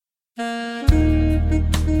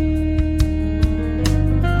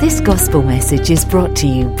This gospel message is brought to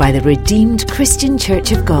you by the Redeemed Christian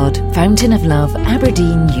Church of God, Fountain of Love,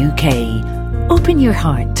 Aberdeen, UK. Open your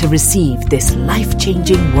heart to receive this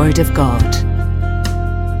life-changing Word of God.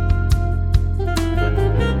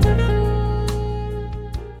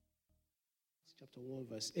 Chapter 1,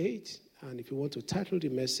 verse 8. And if you want to title the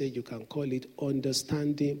message, you can call it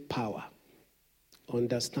Understanding Power.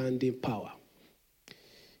 Understanding Power.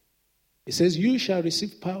 It says, "You shall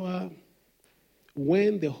receive power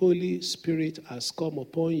when the Holy Spirit has come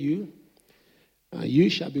upon you, and you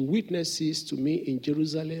shall be witnesses to me in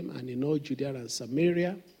Jerusalem and in all Judea and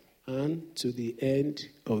Samaria and to the end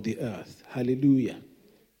of the earth." Hallelujah.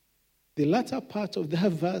 The latter part of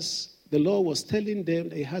that verse, the Lord was telling them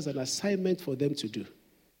that He has an assignment for them to do.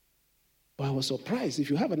 But I was surprised. If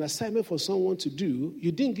you have an assignment for someone to do,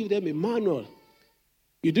 you didn't give them a manual.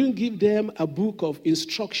 You didn't give them a book of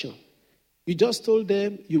instruction. You just told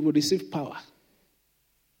them you will receive power.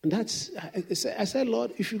 And I said,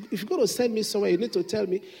 Lord, if you're going to send me somewhere, you need to tell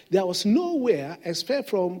me. There was nowhere, except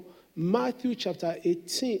from Matthew chapter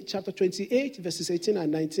 28, verses 18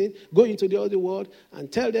 and 19, go into the other world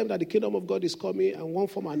and tell them that the kingdom of God is coming in one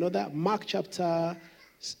form or another. Mark chapter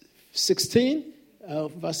 16,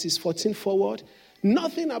 verses 14 forward.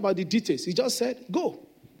 Nothing about the details. He just said, go.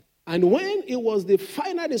 And when it was the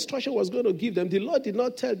final instruction was going to give them, the Lord did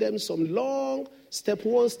not tell them some long step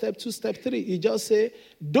 1, step 2, step 3. He just said,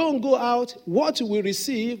 don't go out. What you will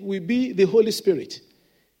receive will be the Holy Spirit.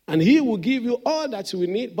 And He will give you all that you will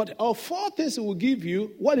need. But of 4 things He will give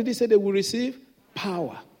you, what did He say they will receive?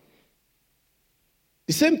 Power.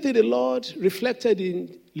 The same thing the Lord reflected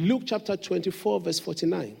in Luke chapter 24, verse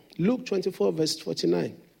 49. Luke 24, verse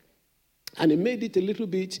 49. And He made it a little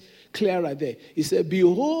bit clearer there. He said,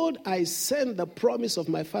 "Behold, I send the promise of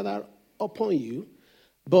my Father upon you,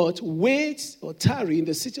 but wait or tarry in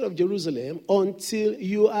the city of Jerusalem until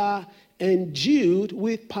you are endued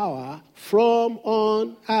with power from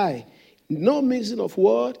on high." No mixing of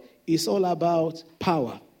word. It's all about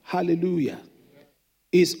power. Hallelujah.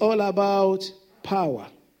 It's all about power.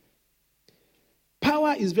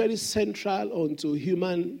 Power is very central onto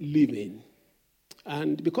human living.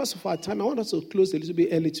 And because of our time, I want us to close a little bit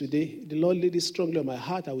early today. The Lord laid it strongly on my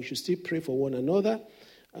heart that we should still pray for one another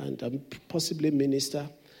and possibly minister.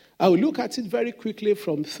 I will look at it very quickly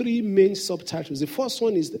from 3 main subtitles. The first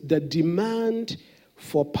one is the demand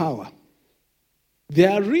for power.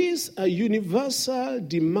 There is a universal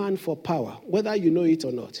demand for power, whether you know it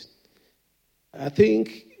or not. I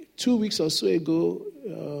think 2 weeks or so ago,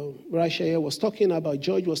 George was talking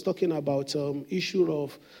about issue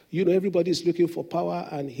of, everybody is looking for power,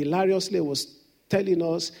 and hilariously was telling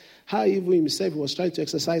us how even himself was trying to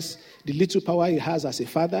exercise the little power he has as a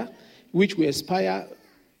father, which we aspire,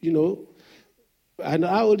 And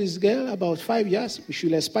how old is this girl? About 5 years. We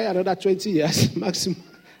should aspire another 20 years maximum.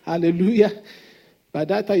 Hallelujah. By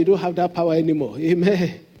that time, you don't have that power anymore.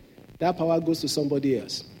 Amen. That power goes to somebody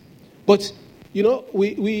else. But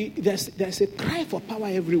there's a cry for power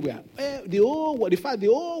everywhere. The whole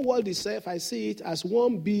world itself, I see it as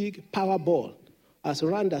one big power ball, as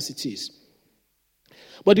round as it is.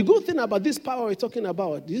 But the good thing about this power we're talking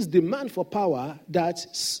about, this demand for power, that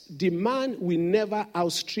demand will never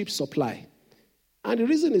outstrip supply. And the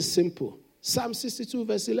reason is simple. Psalm 62,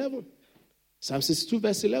 verse 11. Psalm 62,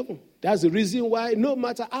 verse 11. That's the reason why no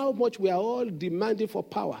matter how much we are all demanding for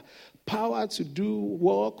power to do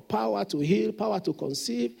work, power to heal, power to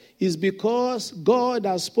conceive, is because God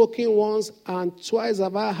has spoken once and twice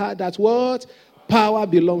have I heard that what? Power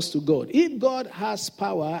belongs to God. If God has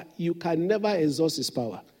power, you can never exhaust His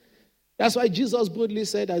power. That's why Jesus boldly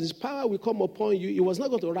said that His power will come upon you. He was not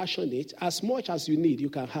going to ration it. As much as you need, you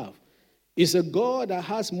can have. It's a God that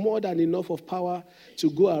has more than enough of power to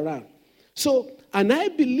go around. So, and I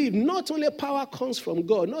believe not only power comes from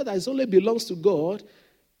God, not that it only belongs to God.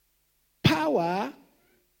 Power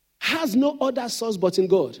has no other source but in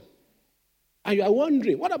God. And you are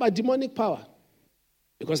wondering, what about demonic power?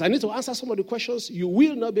 Because I need to answer some of the questions you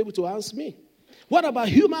will not be able to answer me. What about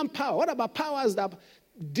human power? What about powers that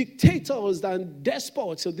dictators and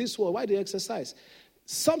despots of this world, why do they exercise?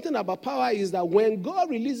 Something about power is that when God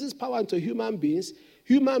releases power into human beings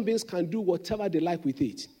can do whatever they like with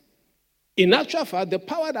it. In actual fact, the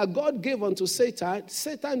power that God gave unto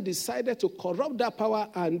Satan decided to corrupt that power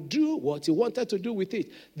and do what he wanted to do with it.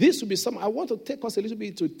 This will be I want to take us a little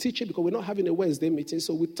bit to teach it because we're not having a Wednesday meeting.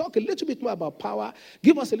 So we talk a little bit more about power,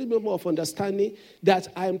 give us a little bit more of understanding that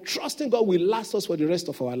I am trusting God will last us for the rest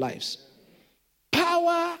of our lives.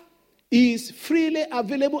 Power is freely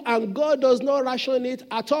available and God does not ration it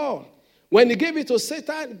at all. When he gave it to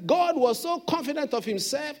Satan, God was so confident of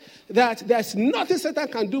himself that there's nothing Satan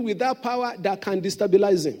can do with that power that can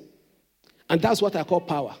destabilize him. And that's what I call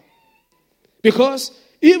power. Because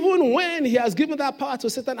even when he has given that power to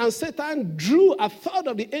Satan, and Satan drew a third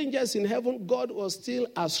of the angels in heaven, God was still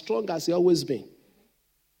as strong as he always been.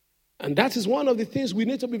 And that is one of the things we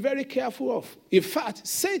need to be very careful of. In fact,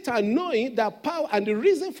 Satan, knowing that power, and the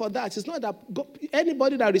reason for that is not that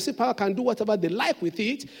anybody that receives power can do whatever they like with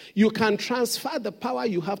it. You can transfer the power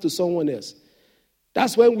you have to someone else.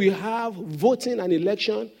 That's when we have voting and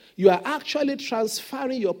election. You are actually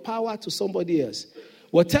transferring your power to somebody else.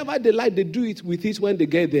 Whatever they like, they do it with it when they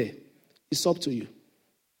get there. It's up to you.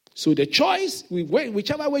 So the choice,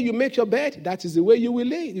 whichever way you make your bed, that is the way you will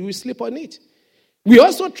lay. You will sleep on it. We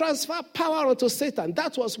also transfer power onto Satan.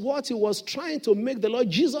 That was what he was trying to make the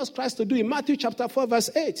Lord Jesus Christ to do in Matthew chapter 4,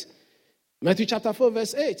 verse 8. Matthew chapter 4,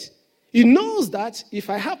 verse 8. He knows that if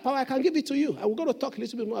I have power, I can give it to you. And we're going to talk a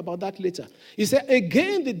little bit more about that later. He said,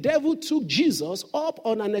 again, the devil took Jesus up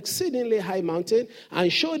on an exceedingly high mountain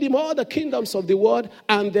and showed him all the kingdoms of the world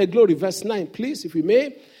and their glory. Verse 9, please, if we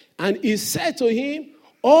may. And he said to him,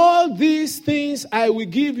 all these things I will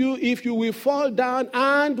give you if you will fall down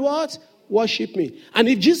and what? Worship me. And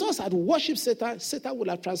if Jesus had worshipped Satan, Satan would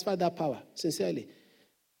have transferred that power, sincerely.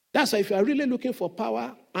 That's why if you are really looking for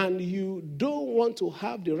power and you don't want to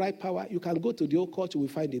have the right power, you can go to the occult, you will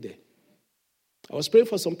find it there. I was praying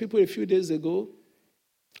for some people a few days ago,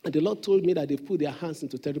 and the Lord told me that they put their hands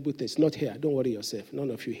into terrible things. Not here, don't worry yourself,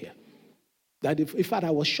 none of you here. That in fact,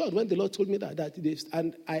 I was shocked when the Lord told me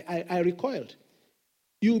and I recoiled.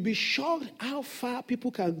 You'll be shocked how far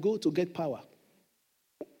people can go to get power.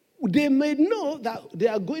 They may know that they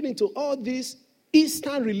are going into all this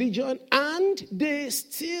Eastern religion and they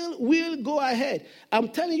still will go ahead. I'm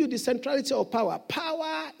telling you the centrality of power.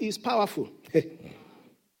 Power is powerful.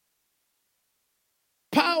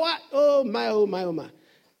 Power, oh my, oh my, oh my.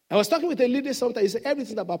 I was talking with a lady sometimes, he said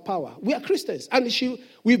everything about power. We are Christians. And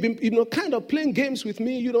we've been, kind of playing games with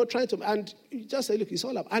me, trying to, and you just say, look, it's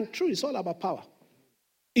all about, and true, it's all about power.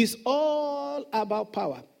 It's all about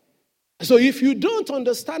power. So if you don't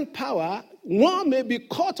understand power, one may be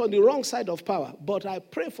caught on the wrong side of power. But I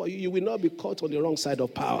pray for you, you will not be caught on the wrong side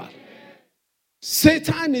of power.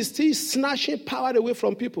 Satan is still snatching power away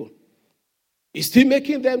from people. He's still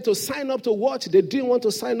making them to sign up to what they didn't want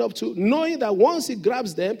to sign up to, knowing that once he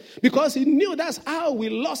grabs them, because he knew that's how we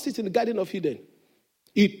lost it in the Garden of Eden.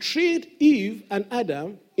 He tricked Eve and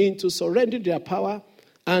Adam into surrendering their power,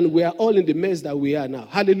 and we are all in the mess that we are now.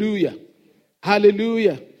 Hallelujah.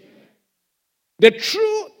 Hallelujah. The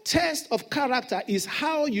true test of character is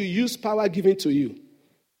how you use power given to you.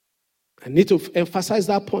 I need to emphasize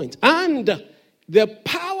that point. And the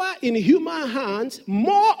power in human hands,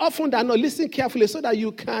 more often than not, listen carefully so that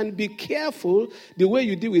you can be careful the way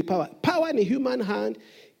you deal with power. Power in a human hand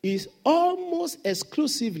is almost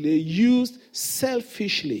exclusively used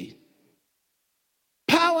selfishly.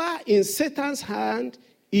 Power in Satan's hand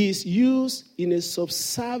is used in a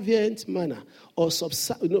subservient manner or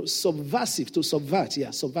subversive, to subvert.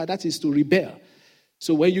 Yeah, subvert, that is to rebel.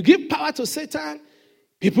 So when you give power to Satan,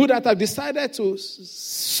 people that have decided to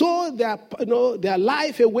sow their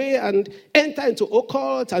life away and enter into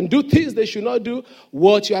occult and do things they should not do,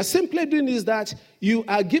 what you are simply doing is that you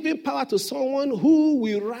are giving power to someone who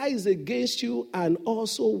will rise against you and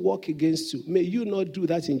also work against you. May you not do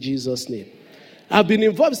that in Jesus' name. I've been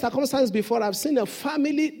involved in circumstances before. I've seen a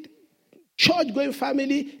family, church-going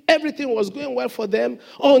family, everything was going well for them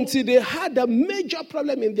until they had a major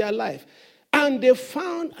problem in their life. And they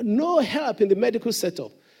found no help in the medical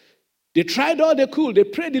setup. They tried all they could. They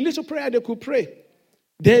prayed the little prayer they could pray.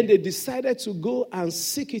 Then they decided to go and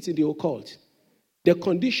seek it in the occult. The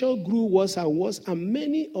condition grew worse and worse, and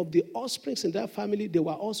many of the offsprings in that family, they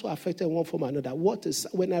were also affected one form or another.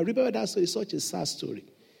 When I remember that story, it's such a sad story.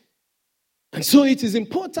 And so it is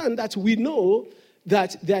important that we know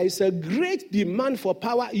that there is a great demand for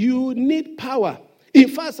power. You need power. In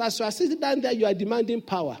fact, as you are sitting down there, you are demanding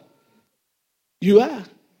power. You are.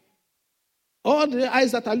 All the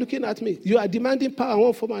eyes that are looking at me, you are demanding power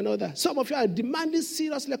one from another. Some of you are demanding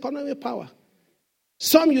serious economic power.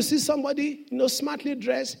 Some, you see somebody, smartly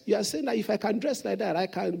dressed, you are saying that if I can dress like that, I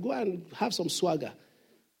can go and have some swagger.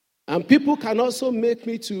 And people can also make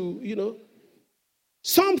me to,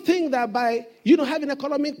 some think that by, having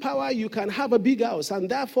economic power, you can have a big house, and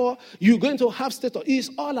therefore you're going to have status. It's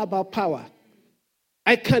all about power.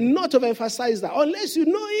 I cannot overemphasize that. Unless you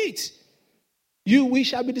know it, we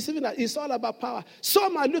shall be deceiving that it's all about power.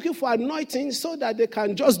 Some are looking for anointing so that they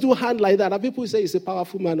can just do hand like that. And people say he's a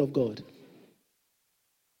powerful man of God.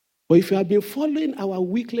 But if you have been following our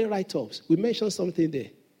weekly write-ups, we mentioned something there.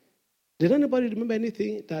 Did anybody remember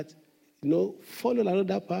anything that, follow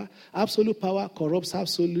another power? Absolute power corrupts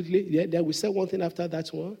absolutely. Yeah, then we said one thing after that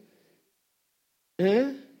one.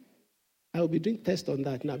 I will be doing tests on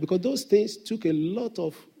that now because those things took a lot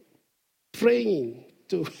of praying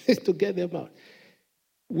to get them out.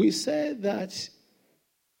 We said that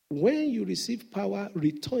when you receive power,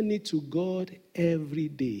 return it to God every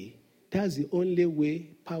day. That's the only way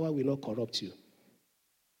power will not corrupt you.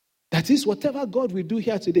 That is, whatever God will do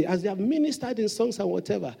here today, as they have ministered in songs and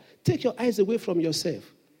whatever, take your eyes away from yourself.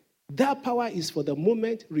 That power is for the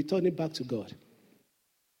moment, return it back to God.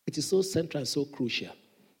 It is so central and so crucial.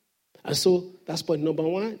 And so, that's point number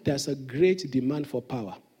one. There's a great demand for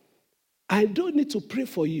power. I don't need to pray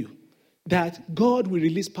for you that God will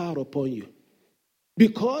release power upon you.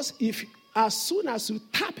 Because as soon as you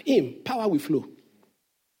tap Him, power will flow.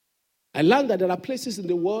 I learned that there are places in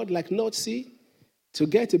the world like North Sea. To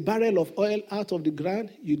get a barrel of oil out of the ground,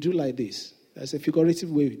 you do like this. That's a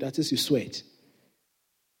figurative way. That is, you sweat.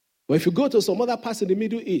 But if you go to some other parts in the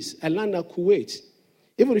Middle East, I learned that Kuwait,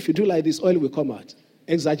 even if you do like this, oil will come out.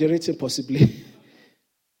 Exaggerating possibly.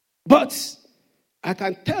 But I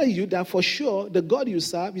can tell you that for sure, the God you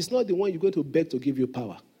serve is not the one you're going to beg to give you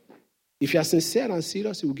power. If you are sincere and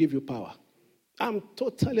serious, He will give you power. I'm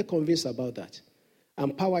totally convinced about that.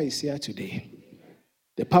 And power is here today.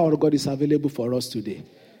 The power of God is available for us today.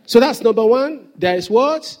 So that's number one. There is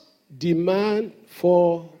what? Demand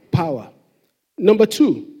for power. Number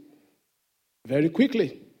two, very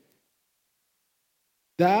quickly,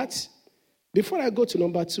 that before I go to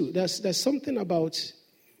number two, there's something about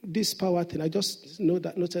this power thing. I just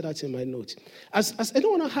noted that in my notes. As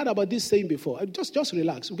anyone heard about this saying before, just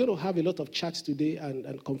relax. We're going to have a lot of chats today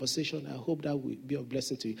and conversation. I hope that will be a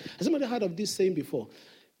blessing to you. Has somebody heard of this saying before?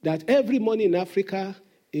 That every morning in Africa,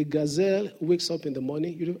 a gazelle wakes up in the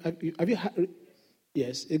morning. Have you heard?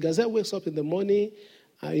 Yes, a gazelle wakes up in the morning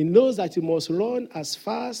and he knows that he must run as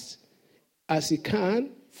fast as he can,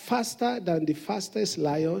 faster than the fastest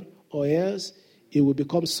lion, or else he will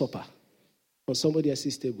become supper on somebody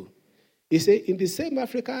else's table. He said, in the same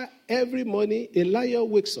Africa, every morning a lion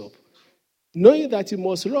wakes up knowing that he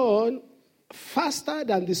must run faster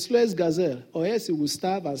than the slowest gazelle, or else he will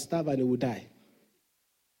starve and he will die.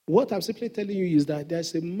 What I'm simply telling you is that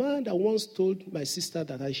there's a man that once told my sister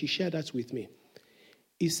that, and she shared that with me.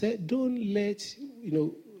 He said, don't let,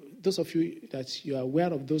 those of you that you are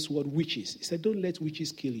aware of those word witches, he said, don't let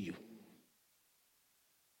witches kill you.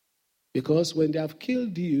 Because when they have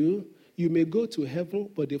killed you, you may go to heaven,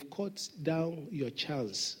 but they've cut down your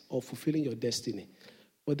chance of fulfilling your destiny.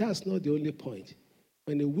 But that's not the only point.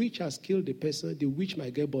 When a witch has killed the person, the witch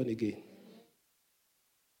might get born again.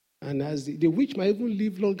 And as the witch might even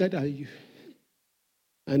live longer than you.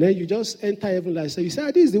 And then you just enter heaven like say, you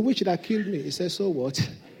say, this is the witch that killed me. He says, so what?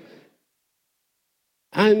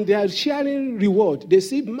 And they are sharing reward. They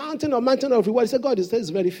see mountain of reward. He said, God, it's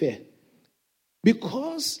very fair.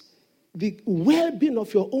 Because the well-being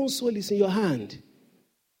of your own soul is in your hand.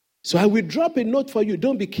 So I will drop a note for you.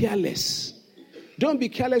 Don't be careless. Don't be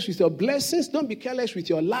careless with your blessings. Don't be careless with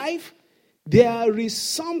your life. There is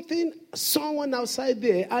someone outside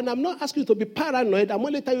there, and I'm not asking you to be paranoid. I'm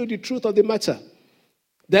only telling you the truth of the matter.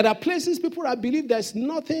 There are places people have believed there's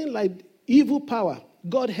nothing like evil power.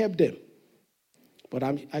 God help them. But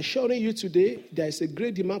I'm assuring you today, there is a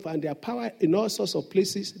great demand for, and there are power in all sorts of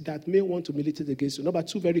places that may want to militate against you. Number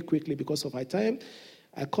two, very quickly, because of my time,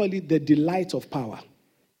 I call it the delight of power.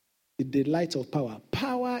 The delight of power.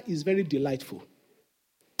 Power is very delightful.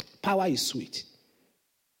 Power is sweet.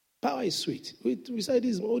 Power is sweet. We said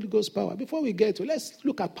this is Holy Ghost power. Before we get to, let's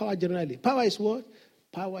look at power generally. Power is what?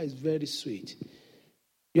 Power is very sweet.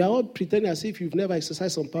 You are all pretending as if you've never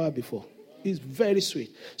exercised some power before. It's very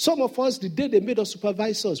sweet. Some of us, the day they made us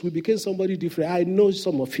supervisors, we became somebody different. I know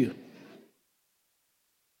some of you.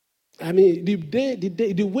 I mean,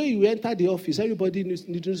 the way you enter the office, everybody needs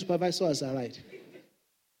to supervisor has arrived.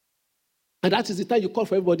 And that is the time you call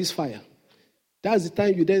for everybody's fire. That's the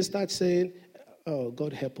time you then start saying, oh,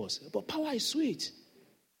 God help us. But power is sweet.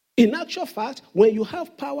 In actual fact, when you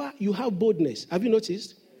have power, you have boldness. Have you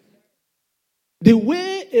noticed? The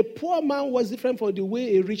way a poor man was different from the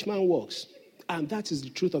way a rich man walks. And that is the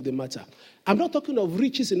truth of the matter. I'm not talking of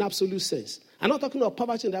riches in absolute sense. I'm not talking of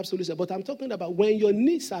poverty in the absolute sense. But I'm talking about when your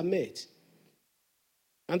needs are met.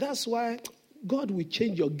 And that's why God will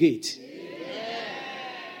change your gait.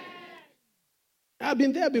 I've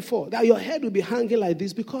been there before. That your head will be hanging like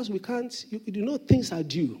this because we can't, things are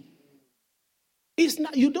due. It's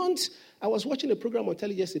not, you don't, I was watching a program on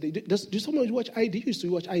television yesterday. Do someone watch ID? You used to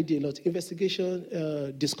watch ID a lot.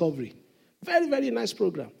 Investigation, Discovery. Very, very nice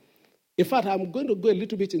program. In fact, I'm going to go a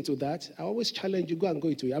little bit into that. I always challenge you, go and go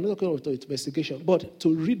into it. I'm not going to investigation, but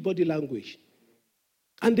to read body language.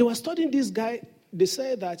 And they were studying this guy. They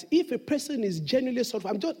say that if a person is genuinely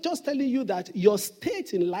sorrowful, I'm just telling you that your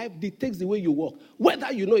state in life dictates the way you walk,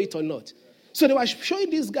 whether you know it or not. So they were showing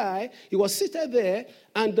this guy. He was seated there,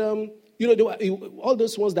 and they were all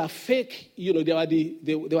those ones that are fake. They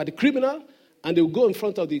were the criminal, and they would go in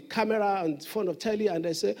front of the camera and in front of telly, and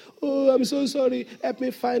they say, "Oh, I'm so sorry. Help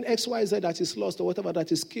me find XYZ that is lost or whatever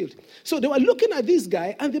that is killed." So they were looking at this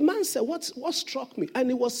guy, and the man said, "What struck me?"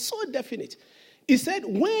 And it was so definite. He said,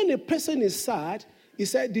 when a person is sad, he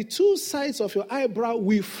said, the two sides of your eyebrow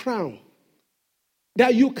will frown.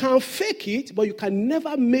 That you can fake it, but you can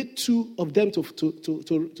never make two of them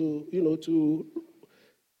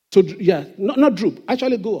not droop.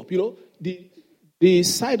 Actually go up. The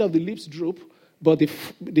side of the lips droop, but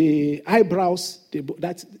the eyebrows,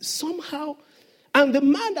 that somehow. And the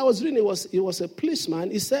man that was reading, he was a policeman.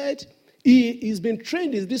 He said, he's been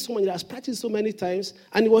trained in this one. He has practiced so many times.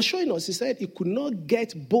 And he was showing us, he said he could not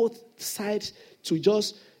get both sides to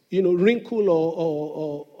just, wrinkle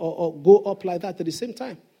or go up like that at the same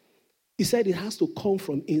time. He said it has to come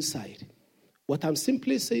from inside. What I'm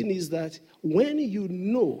simply saying is that when you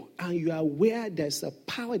know and you are aware there's a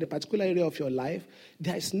power in a particular area of your life,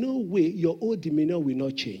 there is no way your old demeanor will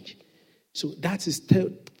not change. So that is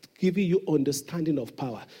giving you understanding of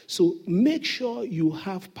power. So make sure you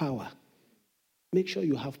have power. Make sure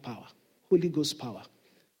you have power. Holy Ghost power.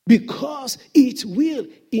 Because it will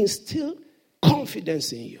instill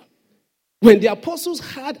confidence in you. When the apostles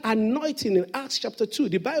had anointing in Acts chapter 2,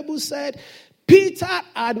 the Bible said, Peter,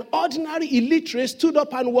 an ordinary illiterate, stood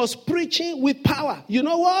up and was preaching with power. You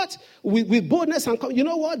know what? With boldness and you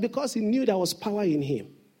know what? Because he knew there was power in him.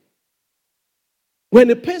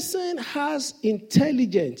 When a person has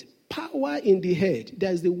intelligence, power in the head,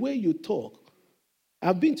 there's the way you talk.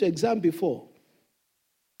 I've been to exam before.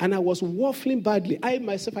 And I was waffling badly. I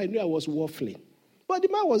knew I was waffling. But the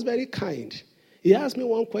man was very kind. He asked me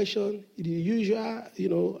one question. The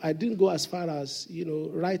usual, I didn't go as far as,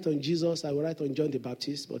 write on Jesus. I will write on John the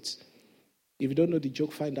Baptist. But if you don't know the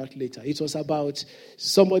joke, find out later. It was about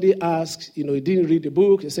somebody asked, he didn't read the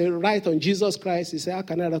book. He said, write on Jesus Christ. He said, how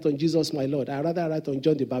can I write on Jesus, my Lord? I'd rather write on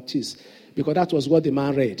John the Baptist. Because that was what the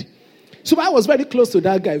man read. So I was very close to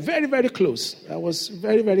that guy. Very, very close. I was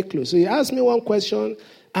very, very close. So he asked me one question.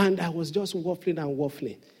 And I was just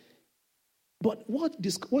waffling. But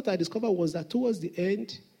what I discovered was that towards the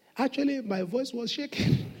end, actually my voice was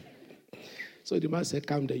shaking. So the man said,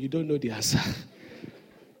 calm down, you don't know the answer.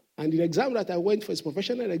 And the exam that I went for is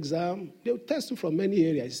professional exam. They would test you from many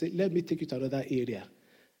areas. He said, let me take you to another area.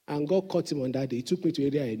 And God caught him on that day. He took me to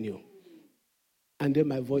an area I knew. And then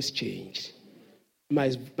my voice changed.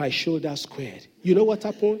 My shoulder squared. You know what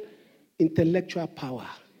happened? Intellectual power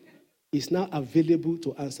is now available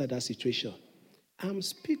to answer that situation. I'm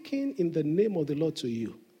speaking in the name of the Lord to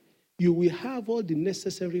you. You will have all the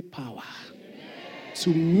necessary power to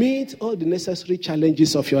meet all the necessary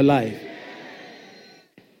challenges of your life.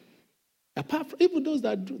 Apart from even those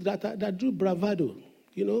that do bravado,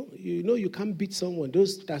 you can't beat someone.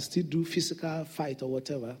 Those that still do physical fight or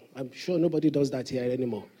whatever, I'm sure nobody does that here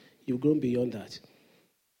anymore. You've grown beyond that.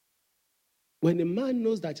 When a man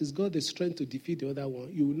knows that he's got the strength to defeat the other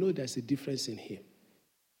one, you will know there's a difference in him.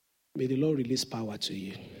 May the Lord release power to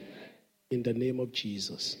you. In the name of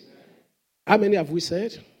Jesus. How many have we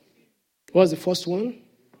said? What's the first one?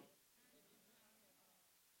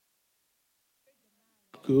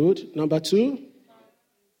 Good. Number 2?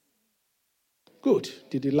 Good.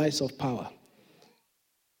 The delights of power.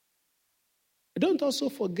 Don't also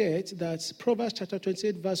forget that Proverbs chapter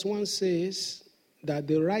 28 verse 1 says that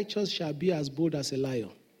the righteous shall be as bold as a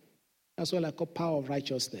lion. That's what I call power of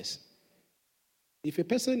righteousness. If a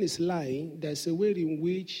person is lying, there's a way in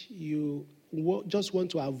which you just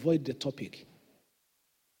want to avoid the topic.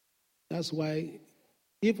 That's why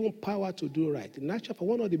even power to do right. In actual fact,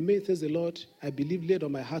 one of the main things the Lord, I believe, laid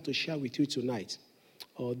on my heart to share with you tonight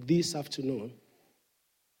or this afternoon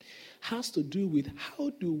has to do with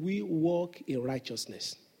how do we walk in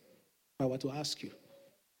righteousness? I want to ask you,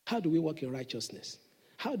 how do we walk in righteousness?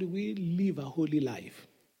 How do we live a holy life?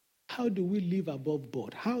 How do we live above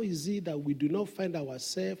board? How is it that we do not find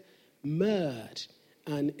ourselves merged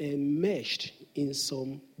and enmeshed in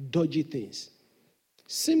some dodgy things?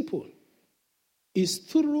 Simple. It's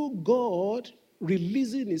through God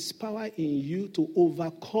releasing his power in you to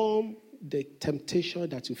overcome the temptation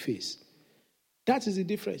that you face. That is the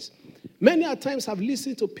difference. Many a times I've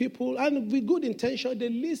listened to people, and with good intention, they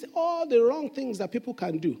list all the wrong things that people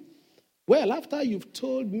can do. Well, after you've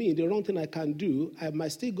told me the wrong thing I can do, I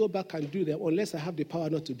might still go back and do them unless I have the power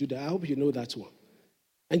not to do that. I hope you know that one.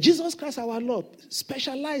 And Jesus Christ, our Lord,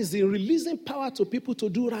 specialized in releasing power to people to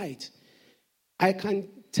do right. I can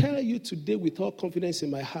tell you today with all confidence in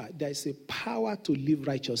my heart, there is a power to live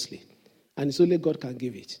righteously. And it's only God can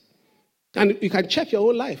give it. And you can check your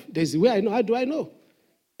own life. There's the way I know. How do I know?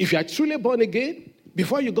 If you are truly born again,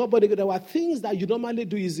 before you got born again, there were things that you normally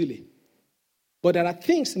do easily. But there are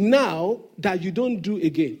things now that you don't do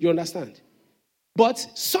again. You understand? But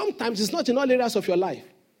sometimes it's not in all areas of your life.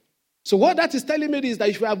 So what that is telling me is that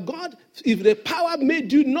if you have God, if the power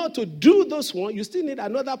made you not to do those ones, you still need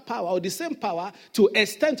another power or the same power to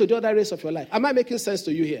extend to the other areas of your life. Am I making sense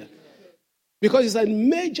to you here? Because it's a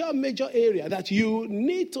major, major area that you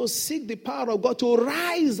need to seek the power of God to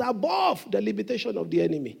rise above the limitation of the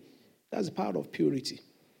enemy. That's the power of purity.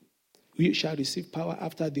 You shall receive power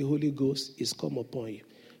after the Holy Ghost is come upon you.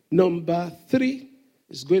 Number 3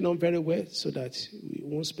 is going on very well so that we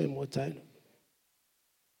won't spend more time.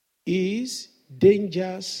 Is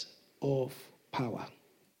dangers of power.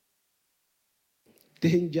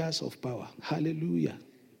 Dangers of power. Hallelujah.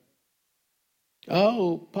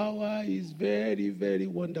 Oh, power is very, very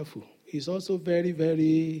wonderful. It's also very,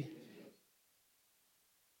 very...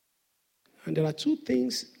 And there are 2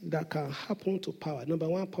 things that can happen to power. Number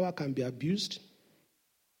 1, power can be abused.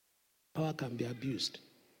 Power can be abused.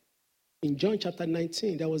 In John chapter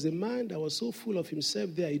 19, there was a man that was so full of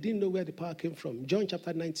himself there, he didn't know where the power came from. John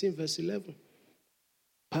chapter 19, verse 11.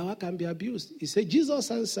 Power can be abused. He said, Jesus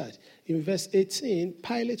answered. In verse 18,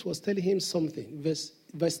 Pilate was telling him something.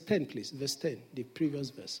 Verse 10, please. Verse 10, the previous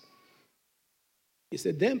verse. He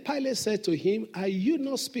said, then Pilate said to him, are you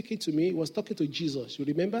not speaking to me? He was talking to Jesus. You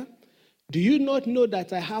remember? Do you not know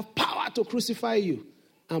that I have power to crucify you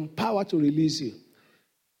and power to release you?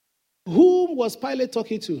 Whom was Pilate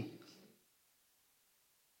talking to?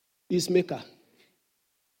 His maker.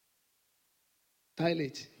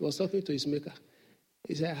 Pilate was talking to his maker.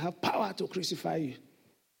 He said, I have power to crucify you.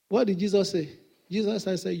 What did Jesus say?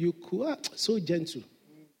 Jesus said, you could, so gentle.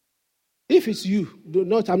 If it's you,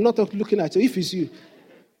 I'm not looking at you. If it's you,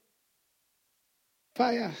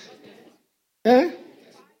 fire.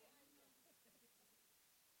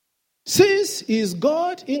 Since he is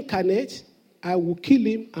God incarnate, I will kill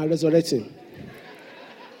him and resurrect him.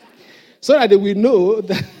 So that they will know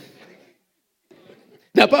that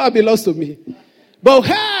the power belongs to me. But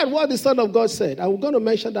heard what the Son of God said. I'm going to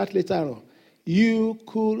mention that later on. You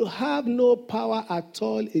could have no power at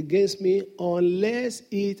all against me unless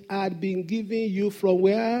it had been given you from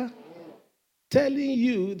where? Telling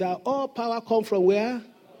you that all power comes from where?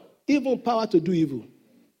 Even power to do evil.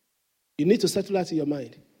 You need to settle that in your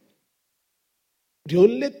mind. The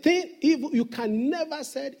only thing, evil, you can never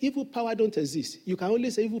say evil power don't exist. You can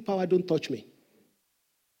only say evil power don't touch me.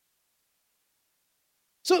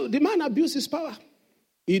 So the man abused his power.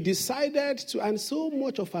 He decided to, and so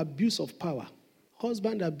much of abuse of power.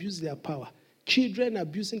 Husbands abuse their power. Children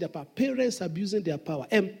abusing their power. Parents abusing their power.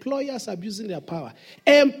 Employers abusing their power.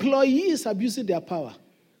 Employees abusing their power.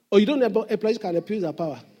 Or you don't know employees can abuse their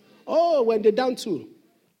power. Oh, when they're down too.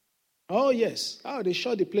 Oh, yes. Oh, they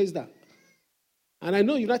shut the place down. And I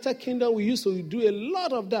know United Kingdom, we used to do a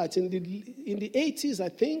lot of that in the 80s, I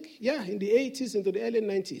think. Yeah, in the 80s into the early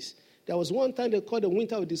 90s. There was one time they called the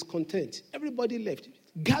winter of discontent. Everybody left.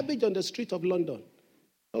 Garbage on the street of London.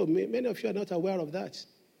 Oh, many of you are not aware of that.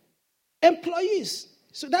 Employees.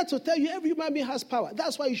 So that's to tell you every human being has power.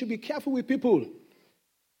 That's why you should be careful with people.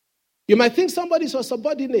 You might think somebody is a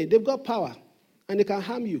subordinate. They've got power. And they can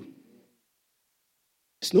harm you.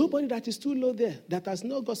 There's nobody that is too low there that has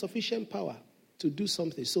not got sufficient power to do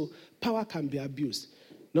something. So power can be abused.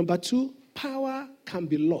 Number 2, power can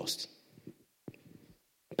be lost.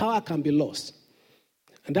 Power can be lost.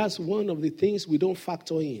 And that's one of the things we don't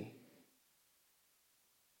factor in.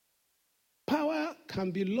 Power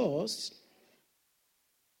can be lost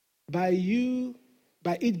by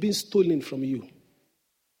it being stolen from you.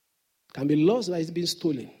 Can be lost by it being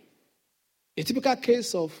stolen. A typical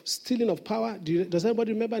case of stealing of power, does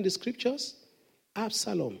anybody remember in the scriptures?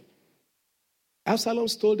 Absalom. Absalom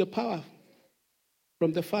stole the power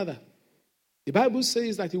from the father. The Bible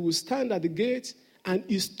says that he will stand at the gate and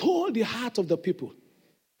he stole the heart of the people.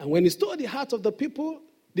 And when he stole the heart of the people,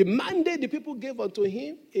 the mandate the people gave unto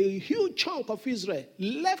him, a huge chunk of Israel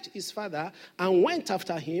left his father and went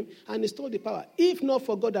after him and he stole the power. If not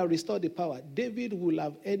for God that restored the power, David would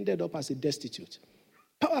have ended up as a destitute.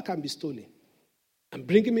 Power can be stolen. And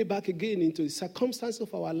bringing me back again into the circumstance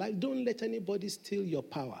of our life, don't let anybody steal your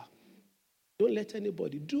power. Don't let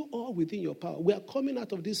anybody. Do all within your power. We are coming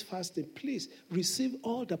out of this fasting. Please receive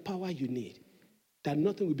all the power you need, that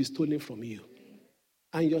nothing will be stolen from you.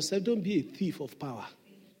 And yourself, don't be a thief of power.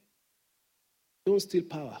 Don't steal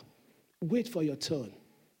power. Wait for your turn.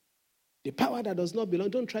 The power that does not belong,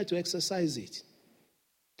 don't try to exercise it.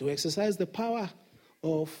 To exercise the power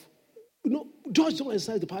of, just don't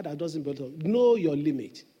exercise the power that doesn't belong. Know your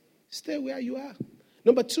limit. Stay where you are.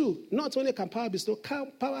 Number 2, not only can power be stolen,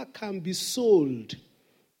 power can be sold.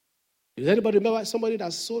 Does anybody remember somebody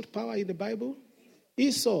that sold power in the Bible?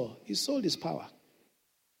 Esau. He sold his power.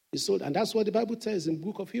 He sold, and that's what the Bible tells in the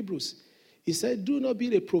book of Hebrews. He said, do not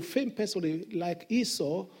be a profane person like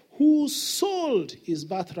Esau, who sold his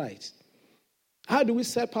birthright. How do we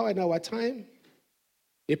sell power in our time?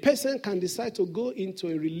 A person can decide to go into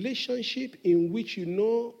a relationship in which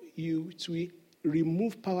you will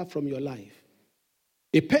remove power from your life.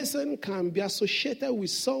 A person can be associated with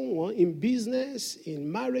someone in business,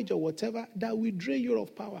 in marriage, or whatever that will drain you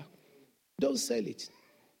of power. Don't sell it.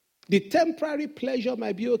 The temporary pleasure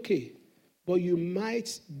might be okay, but you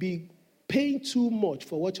might be paying too much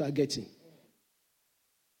for what you are getting.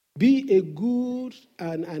 Be a good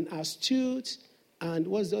and an astute, and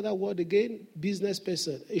what's the other word again? Business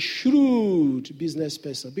person. A shrewd business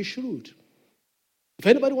person. Be shrewd. If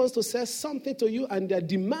anybody wants to sell something to you and they're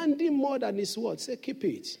demanding more than his word, say, keep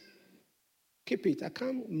it. Keep it. I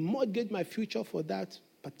can't mortgage my future for that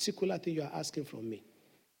particular thing you are asking from me.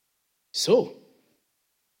 So,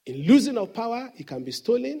 in losing of power, it can be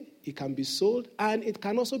stolen, it can be sold, and it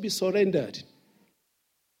can also be surrendered.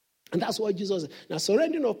 And that's what Jesus said. Now,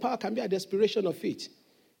 surrendering of power can be a desperation of it.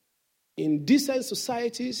 In decent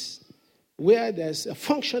societies where there's a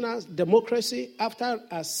functional democracy, after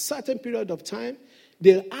a certain period of time,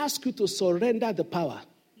 they ask you to surrender the power.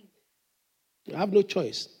 You have no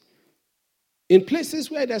choice. In places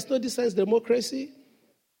where there's no decent democracy,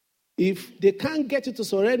 if they can't get you to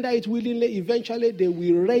surrender it willingly, eventually they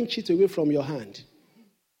will wrench it away from your hand.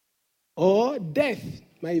 Or death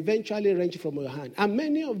might eventually wrench it from your hand. And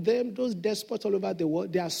many of them, those despots all over the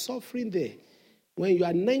world, they are suffering there. When you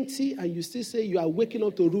are 90 and you still say you are waking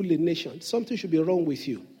up to rule a nation, something should be wrong with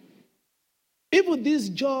you. Even this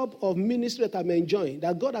job of ministry that I'm enjoying,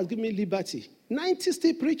 that God has given me liberty, 90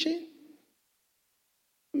 still preaching.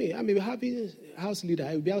 I may be having house leader.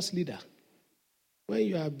 I will be house leader. When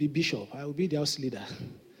you are the bishop, I will be the house leader.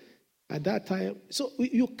 At that time, so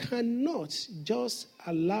you cannot just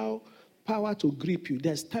allow power to grip you.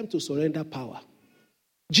 There's time to surrender power.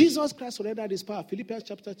 Jesus Christ surrendered his power. Philippians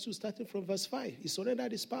chapter 2, starting from verse 5. He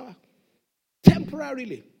surrendered his power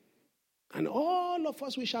temporarily. And all of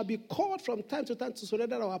us, we shall be called from time to time to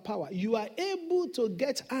surrender our power. You are able to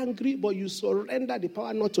get angry, but you surrender the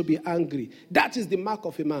power not to be angry. That is the mark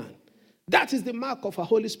of a man. That is the mark of a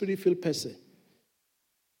Holy Spirit-filled person.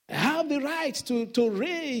 I have the right to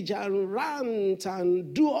rage and rant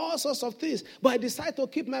and do all sorts of things, but I decide to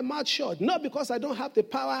keep my mouth shut. Not because I don't have the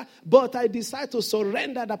power, but I decide to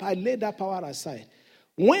surrender that I lay that power aside.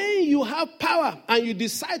 When you have power and you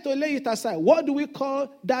decide to lay it aside, what do we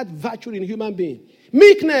call that virtue in human being?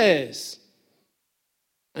 Meekness.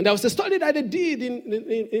 And there was a study that they did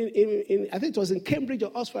in I think it was in Cambridge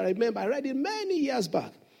or Oxford, I remember. I read it many years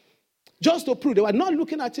back. Just to prove, they were not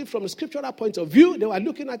looking at it from a scriptural point of view. They were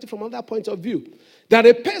looking at it from another point of view. That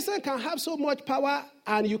a person can have so much power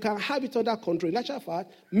and you can have it under control. In actual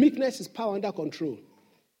fact, meekness is power under control.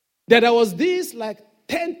 That there was this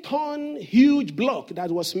 10-ton huge block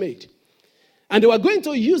that was made. And they were going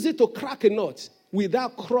to use it to crack a nut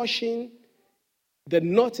without crushing the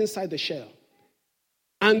nut inside the shell.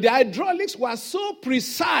 And the hydraulics were so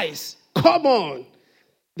precise, that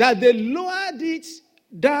they lowered it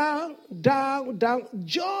down,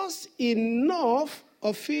 just enough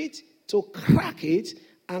of it to crack it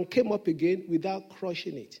and came up again without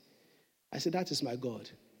crushing it. I said, that is my God.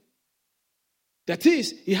 That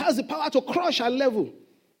is, he has the power to crush and level,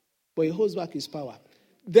 but he holds back his power.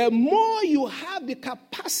 The more you have the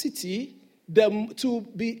capacity to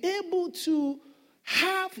be able to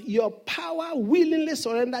have your power willingly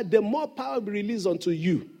surrendered, the more power will be released unto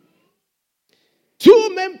you.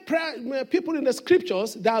 Two main people in the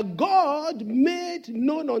scriptures that God made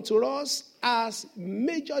known unto us as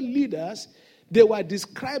major leaders, they were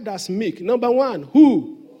described as meek. Number one,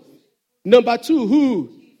 who? Number two,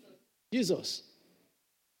 who? Jesus.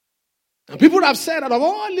 And people have said that of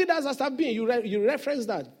all leaders that have been, you reference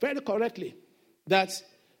that very correctly, that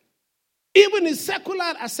Even in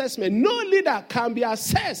secular assessment, no leader can be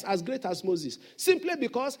assessed as great as Moses. Simply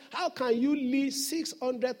because how can you lead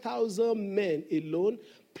 600,000 men alone,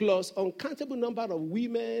 plus uncountable number of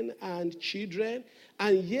women and children,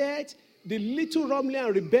 and yet the little rumbling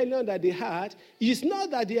and rebellion that they had is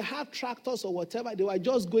not that they had tractors or whatever. They were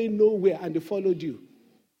just going nowhere and they followed you.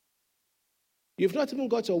 You've not even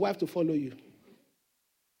got your wife to follow you.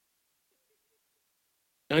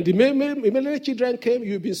 And the minute children came,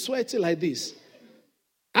 you've been sweating like this.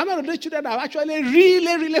 How many of those children are actually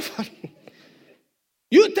really fun?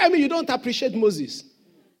 You tell me you don't appreciate Moses.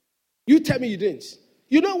 You tell me you didn't.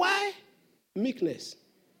 You know why? Meekness.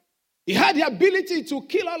 He had the ability to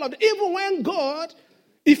kill all of them. Even when God,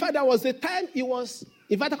 in fact, there was a time he was,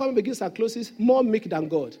 in fact, coming begins and closes, more meek than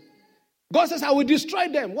God. God says, I will destroy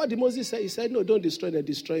them. What did Moses say? He said, no, don't destroy them,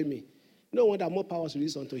 destroy me. No wonder more power is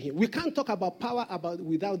released unto him. We can't talk about power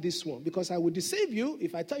without this one, because I will deceive you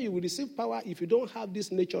if I tell you we receive power if you don't have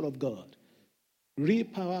this nature of God. Real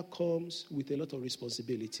power comes with a lot of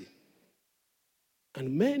responsibility.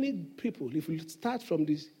 And many people, if we start from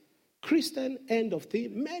this Christian end of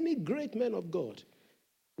things, many great men of God,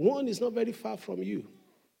 one is not very far from you.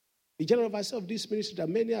 The general overseer of this ministry that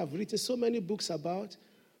many have written so many books about,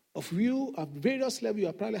 of you at various levels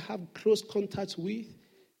you probably have close contact with,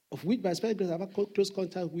 of which by special grace I have close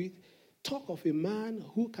contact with, talk of a man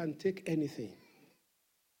who can take anything.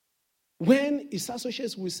 When his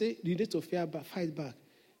associates will say, you need to fight back,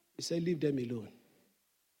 he said, leave them alone.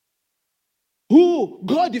 Who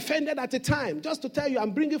God defended at the time, just to tell you,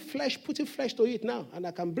 I'm bringing flesh, putting flesh to it now, and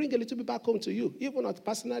I can bring a little bit back home to you, even at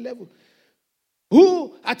personal level.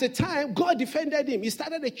 Who, at the time, God defended him. He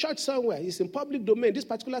started a church somewhere. It's in public domain. This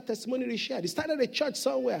particular testimony is shared. He started a church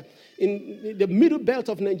somewhere in the middle belt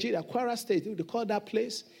of Nigeria, Kwara State, they call that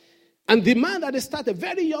place. And the man that they started, a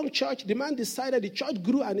very young church, the man decided the church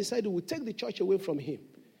grew and he said he would take the church away from him.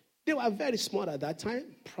 They were very small at that time.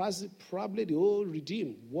 Probably the whole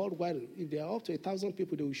Redeemed worldwide. If they are up to 1,000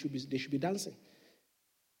 people, they should be dancing.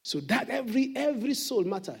 So that every soul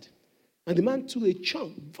mattered. And the man took a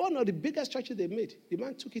chunk, one of the biggest churches they made. The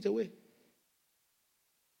man took it away.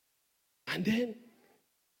 And then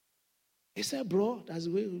he said, bro, that's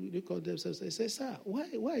the way they call themselves. He said, sir,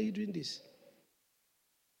 why are you doing this?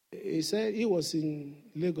 He said he was in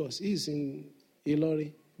Lagos. He's in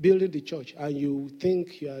Ilori, building the church, and you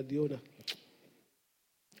think you are the owner.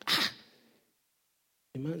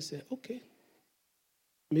 The man said, okay.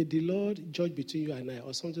 May the Lord judge between you and I,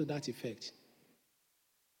 or something to that effect.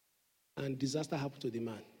 And disaster happened to the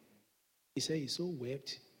man. He said he so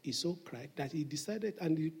wept, he so cried, that he decided,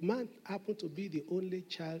 and the man happened to be the only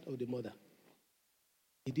child of the mother.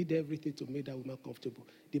 He did everything to make that woman comfortable.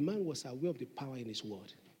 The man was aware of the power in his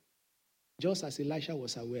word. Just as Elisha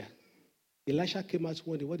was aware. Elisha came out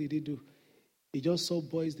one day, what did he do? He just saw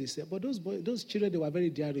boys, they said, but those children, they were very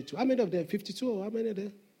daring too. How many of them? 52 or how many of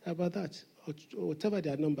them? About that, or whatever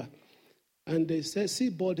their number. And they said, see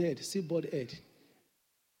bald head.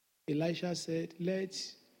 Elisha said, let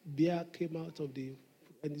bear came out of the,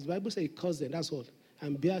 and the Bible says he caused them, that's all.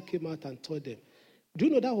 And bear came out and taught them. Do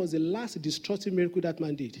you know that was the last destructive miracle that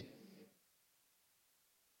man did?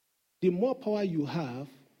 The more power you have,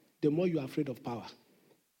 the more you are afraid of power.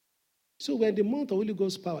 So when the month of Holy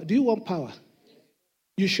Ghost power, do you want power?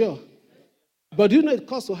 You sure? But do you know it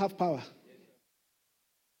costs to have power?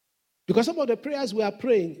 Because some of the prayers we are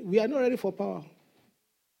praying, we are not ready for power.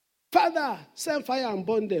 Father, send fire and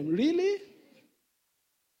burn them. Really?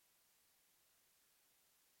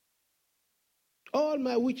 All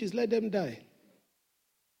my witches, let them die.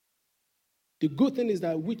 The good thing is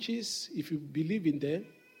that witches, if you believe in them,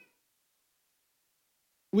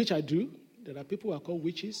 which I do, there are people who are called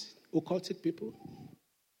witches, occultic people.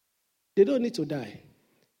 They don't need to die.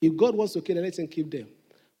 If God wants to kill them, let him kill them.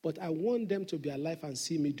 But I want them to be alive and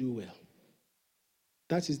see me do well.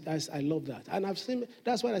 I love that. And I've seen,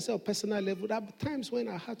 that's why I say on personal level, there are times when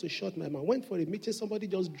I had to shut my mouth. Went for a meeting, somebody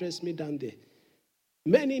just dressed me down there.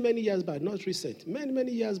 Many years back, not recent.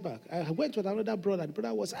 Many years back. I went with another brother. The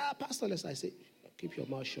brother was, Pastor, I said, keep your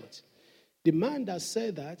mouth shut. The man that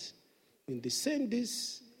said that, in the same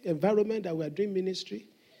this environment that we are doing ministry,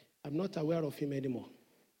 I'm not aware of him anymore.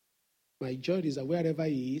 My joy is that wherever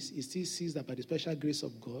he is, he still sees that by the special grace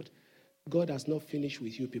of God, God has not finished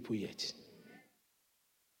with you people yet.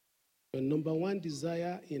 Your number one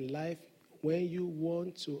desire in life, when you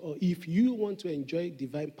want to, or if you want to enjoy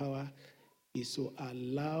divine power, is to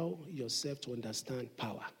allow yourself to understand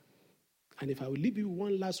power. And if I will leave you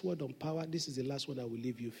one last word on power, this is the last one I will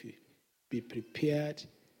leave you with. Be prepared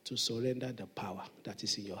to surrender the power that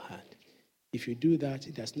is in your hand. If you do that,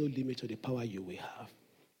 there's no limit to the power you will have.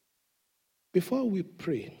 Before we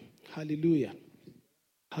pray, hallelujah.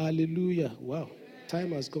 Hallelujah. Wow.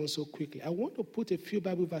 Time has gone so quickly. I want to put a few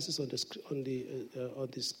Bible verses on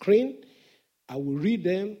the screen. I will read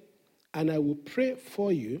them and I will pray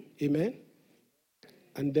for you. Amen.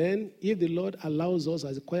 And then if the Lord allows us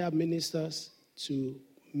as choir ministers to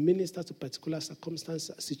minister to particular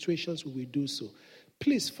circumstances, situations, we will do so.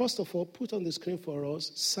 Please, first of all, put on the screen for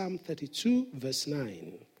us Psalm 32, verse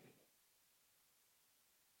 9.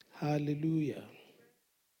 Hallelujah.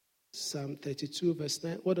 Psalm 32, verse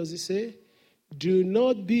 9. What does it say? Do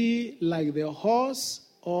not be like the horse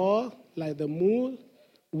or like the mule,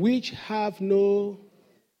 which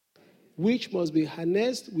must be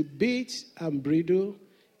harnessed with bit and bridle,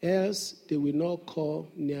 else they will not come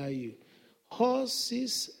near you.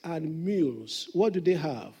 Horses and mules, what do they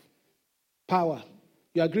have? Power.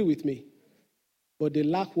 You agree with me? But they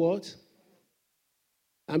lack what?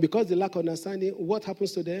 And because they lack understanding, what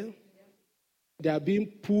happens to them? They are being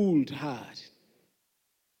pulled hard.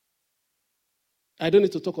 I don't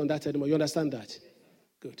need to talk on that anymore. You understand that?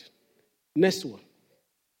 Good. Next one.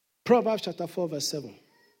 Proverbs chapter 4, verse 7.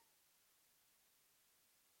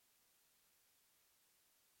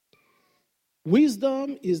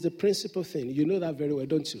 Wisdom is the principal thing. You know that very well,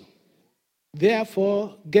 don't you?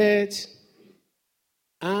 Therefore, get,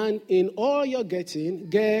 and in all your getting,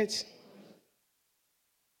 get.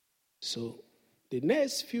 So, the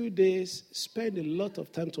next few days, spend a lot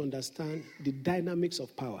of time to understand the dynamics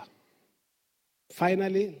of power.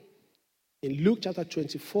 Finally, in Luke chapter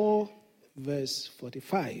 24, verse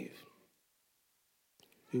 45,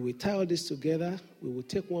 we will tie all this together. We will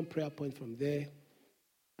take one prayer point from there,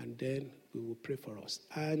 and then we will pray for us.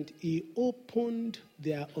 And he opened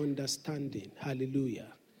their understanding, hallelujah,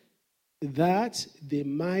 that they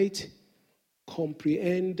might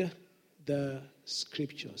comprehend the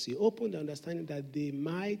scriptures. He opened the understanding that they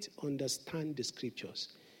might understand the scriptures.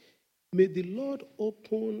 May the Lord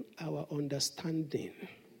open our understanding.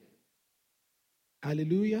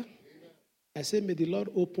 Hallelujah. Amen. I say, may the Lord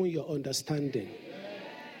open your understanding.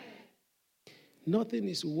 Amen. Nothing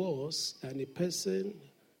is worse than a person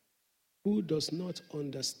who does not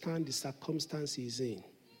understand the circumstance he's in.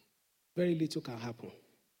 Very little can happen.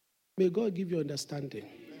 May God give you understanding.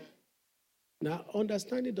 Amen. Now,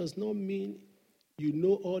 understanding does not mean you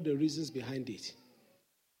know all the reasons behind it.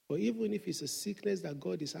 But even if it's a sickness that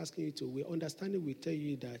God is asking you to wait, understanding will tell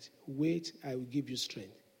you that, wait, I will give you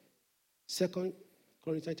strength. 2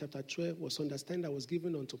 Corinthians chapter 12 was understanding that was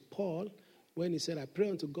given unto Paul when he said, I pray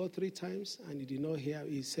unto God 3 times, and he did not hear.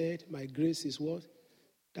 He said, my grace is what?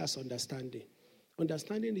 That's understanding.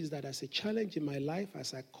 Understanding is that as a challenge in my life,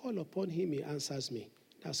 as I call upon him, he answers me.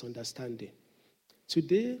 That's understanding.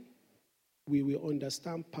 Today, we will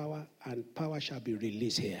understand power, and power shall be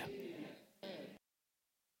released here.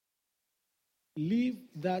 Leave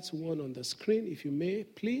that one on the screen, if you may,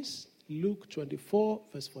 please. Luke 24,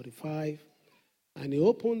 verse 45. And he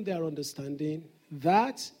opened their understanding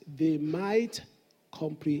that they might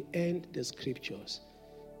comprehend the scriptures.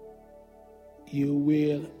 You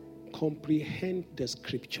will comprehend the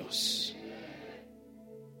scriptures.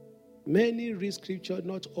 Many read scripture,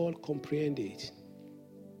 not all comprehend it.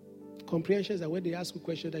 Comprehension is that when they ask you a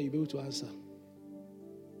question that you'll be able to answer.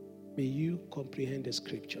 May you comprehend the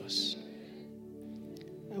scriptures.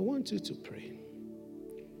 I want you to pray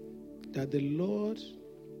that the Lord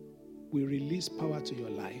will release power to your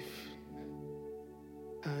life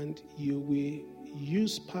and you will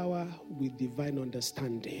use power with divine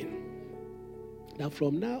understanding. That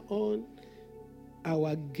from now on,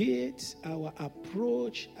 our gait, our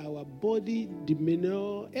approach, our body,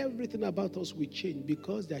 demeanor, everything about us will change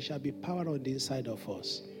because there shall be power on the inside of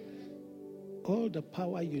us. All the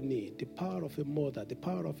power you need, the power of a mother, the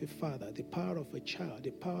power of a father, the power of a child,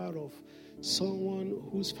 the power of someone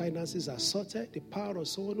whose finances are sorted, the power of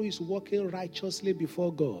someone who is walking righteously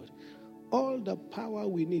before God. All the power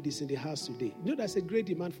we need is in the house today. You know, there's a great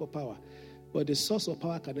demand for power, but the source of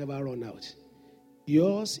power can never run out.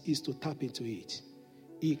 Yours is to tap into it.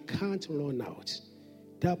 It can't run out.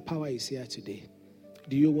 That power is here today.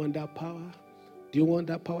 Do you want that power? Do you want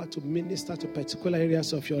that power to minister to particular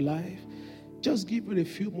areas of your life? Just give it a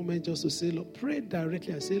few moments just to say, Lord, pray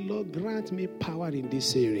directly and say, Lord, grant me power in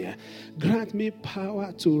this area. Grant me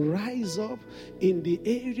power to rise up in the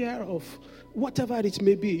area of whatever it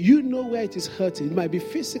may be. You know where it is hurting. It might be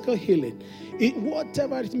physical healing.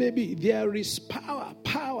 Whatever it may be, there is power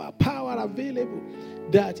available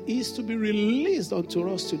that is to be released unto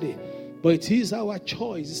us today. But it is our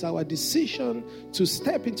choice, it's our decision to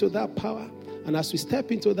step into that power. And as we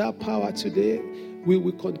step into that power today, We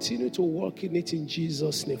will continue to walk in it in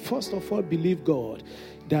Jesus' name. First of all, believe God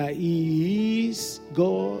that He is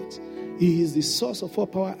God. He is the source of all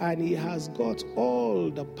power, and He has got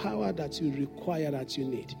all the power that you require, that you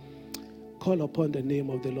need. Call upon the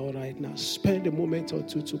name of the Lord right now. Spend a moment or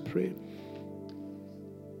two to pray.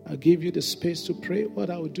 I'll give you the space to pray. What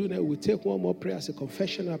I will do now, we'll take one more prayer as a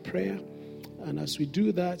confessional prayer. And as we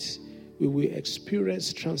do that, we will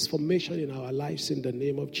experience transformation in our lives in the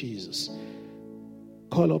name of Jesus.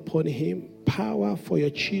 Call upon Him. Power for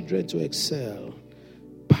your children to excel.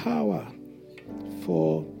 Power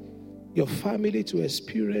for your family to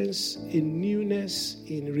experience a newness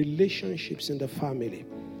in relationships in the family.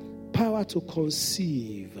 Power to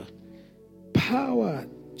conceive. Power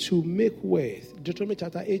to make wealth. Deuteronomy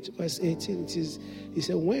chapter 8, verse 18, he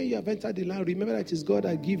said, when you have entered the land, remember that it is God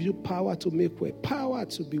that gives you power to make wealth. Power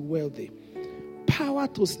to be wealthy. Power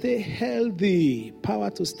to stay healthy. Power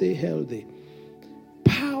to stay healthy.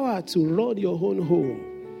 Power to run your own home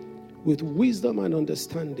with wisdom and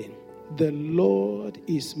understanding. The Lord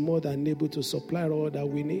is more than able to supply all that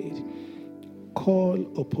we need. Call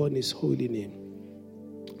upon His holy name.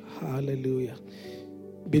 Hallelujah.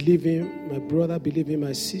 Believe Him, my brother, believe Him,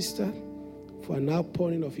 my sister, for an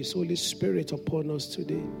outpouring of His Holy Spirit upon us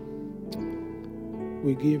today.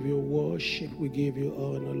 We give you worship. We give you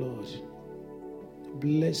honor, Lord.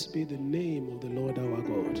 Blessed be the name of the Lord our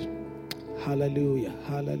God. Hallelujah,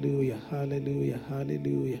 hallelujah, hallelujah,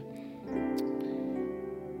 hallelujah.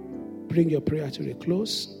 Bring your prayer to a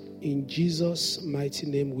close. In Jesus' mighty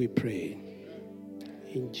name we pray.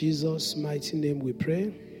 In Jesus' mighty name we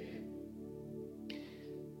pray.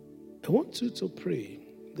 I want you to pray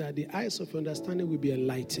that the eyes of your understanding will be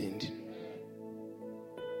enlightened.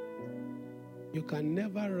 One can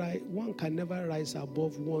never rise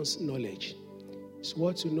above one's knowledge. It's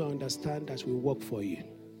what you know and understand that will work for you.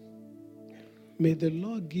 May the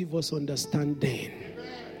Lord give us understanding.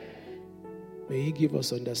 May He give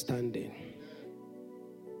us understanding.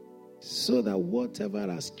 So that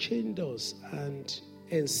whatever has chained us and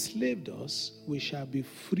enslaved us, we shall be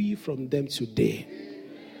free from them today.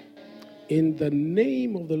 In the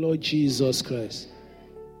name of the Lord Jesus Christ.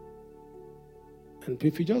 And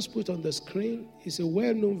if you just put on the screen, it's a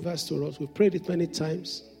well-known verse to us. We've prayed it many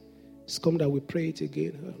times. It's come that we pray it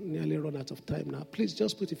again. I've nearly run out of time now. Please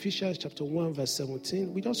just put Ephesians chapter 1, verse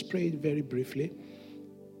 17. We just pray it very briefly.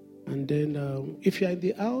 And then if you're in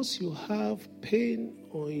the house, you have pain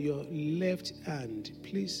on your left hand,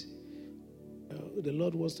 please. The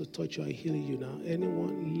Lord wants to touch you and heal you now.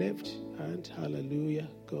 Anyone left hand? Hallelujah.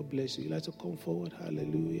 God bless you. You'd like to come forward?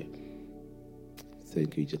 Hallelujah.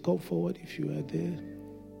 Thank you. Just come forward if you are there.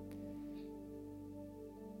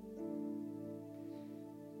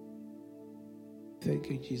 Thank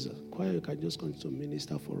you, Jesus. Choir, you can just come to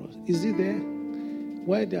minister for us. Is it there?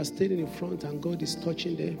 While they are standing in front and God is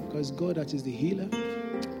touching them, because God that is the healer,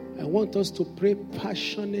 I want us to pray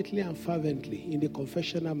passionately and fervently in the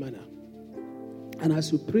confessional manner. And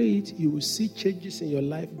as you pray it, you will see changes in your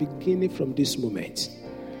life beginning from this moment.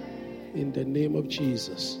 In the name of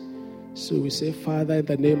Jesus. So we say, Father, in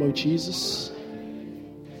the name of Jesus.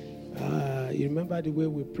 You remember the way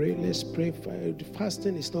we pray? Let's pray.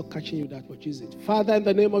 Fasting is not catching you that much, is it? Father, in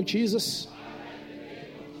the name of Jesus.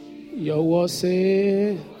 Your word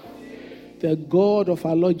says, the God of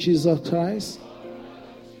our Lord Jesus Christ,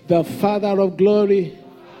 the Father of glory,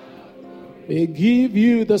 may give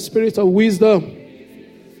you the spirit of wisdom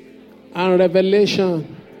and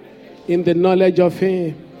revelation in the knowledge of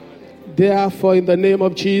Him. Therefore, in the name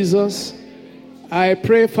of Jesus, I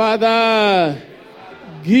pray, Father,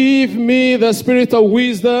 give me the spirit of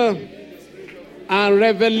wisdom and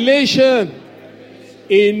revelation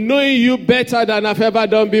in knowing you better than I've ever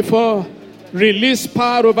done before. Release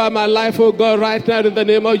power over my life, oh God, right now in the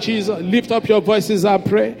name of Jesus. Lift up your voices and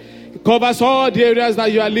pray. It covers all the areas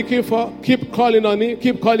that you are looking for. Keep calling on Him.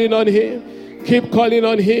 Keep calling on Him. Keep calling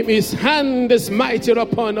on Him. His hand is mighty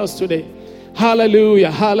upon us today.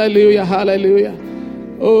 Hallelujah, hallelujah, hallelujah.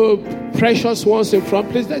 Oh, precious ones in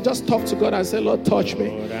front, please let's just talk to God and say, Lord, touch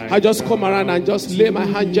me. I just come around and just lay my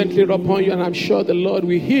hand gently upon you, and I'm sure the Lord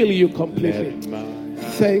will heal you completely.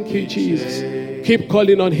 Thank you, Jesus. Keep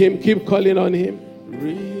calling on Him. Keep calling on Him.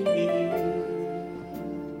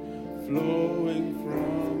 Flowing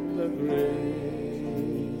from the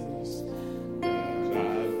grace that I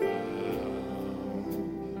found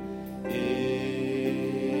in you.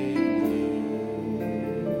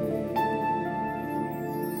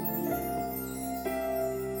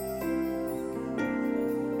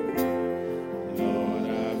 Lord,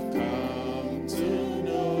 I've come to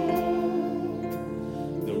know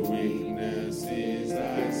the weaknesses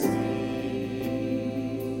I see.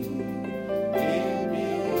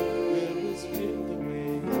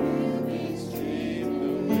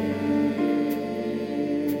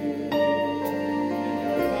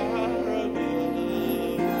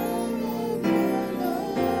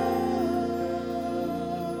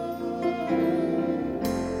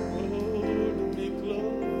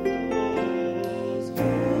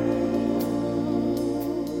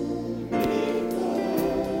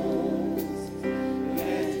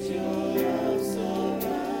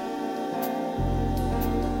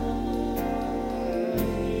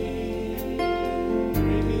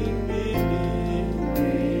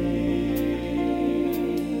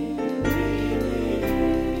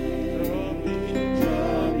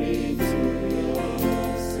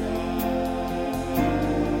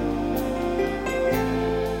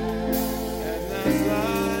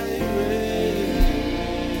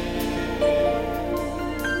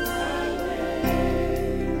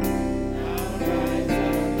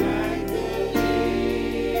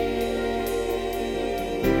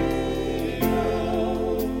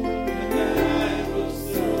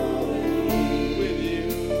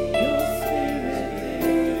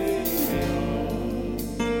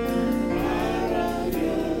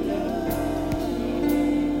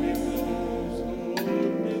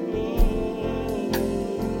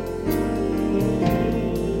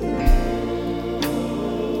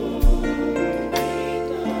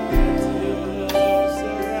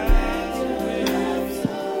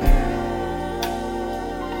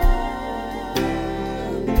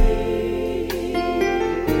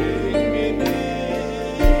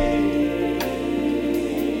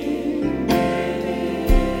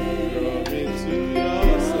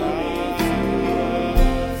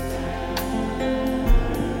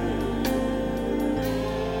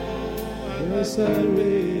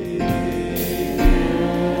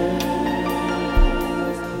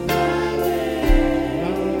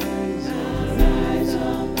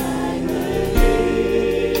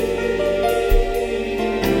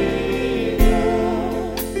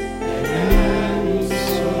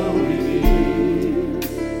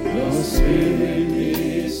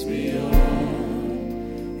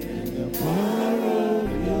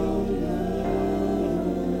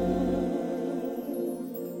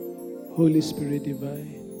 Holy Spirit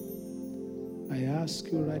divine, I ask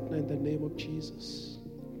you right now in the name of Jesus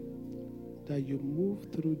that you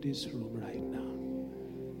move through this room right now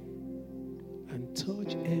and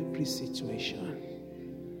touch every situation.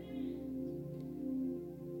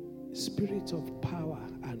 Spirit of power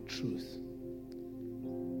and truth.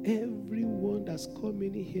 Everyone that's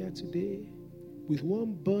coming in here today with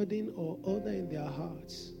one burden or other in their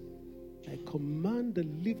hearts, I command the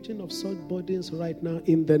lifting of such burdens right now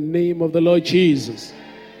in the name of the Lord Jesus.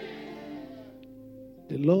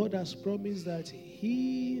 The Lord has promised that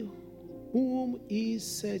he whom he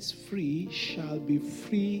sets free shall be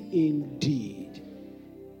free indeed.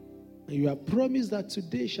 And you have promised that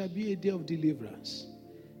today shall be a day of deliverance.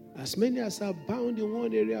 As many as are bound in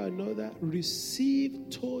one area or another,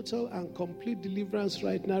 receive total and complete deliverance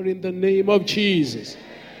right now in the name of Jesus.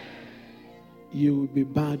 You will be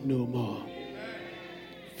bound no more.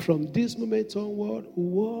 From this moment onward,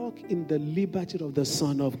 walk in the liberty of the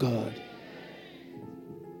Son of God.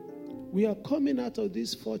 We are coming out of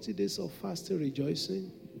these 40 days of fasting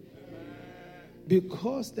rejoicing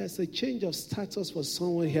because there's a change of status for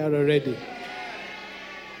someone here already.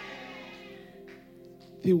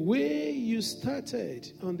 The way you started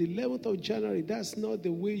on the 11th of January, that's not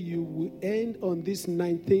the way you will end on this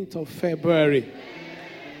 19th of February.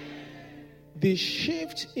 The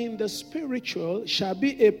shift in the spiritual shall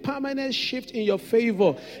be a permanent shift in your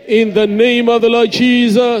favor in the name of the Lord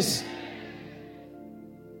Jesus.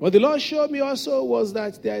 What the Lord showed me also was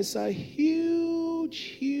that there is a huge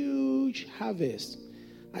harvest.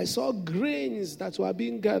 I saw grains that were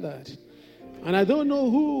being gathered. And I don't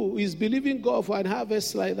know who is believing God for an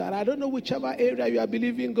harvest like that. I don't know whichever area you are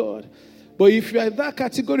believing God. But if you are in that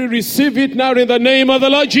category, receive it now in the name of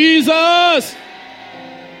the Lord Jesus.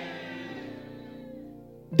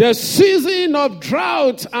 The season of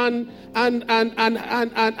drought and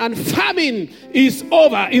famine is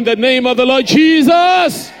over in the name of the Lord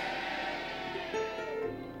Jesus.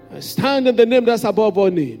 I stand in the name that's above all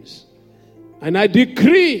names. And I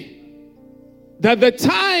decree that the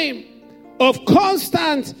time of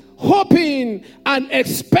constant hoping and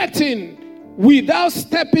expecting without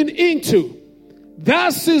stepping into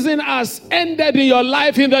that season has ended in your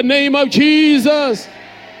life in the name of Jesus.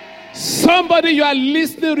 Somebody, you are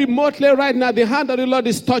listening remotely right now. The hand of the Lord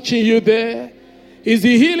is touching you there. It's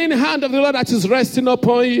the healing hand of the Lord that is resting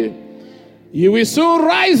upon you. You will soon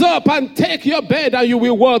rise up and take your bed and you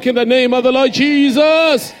will walk in the name of the Lord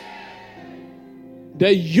Jesus.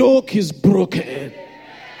 The yoke is broken.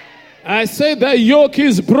 I say the yoke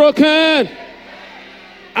is broken.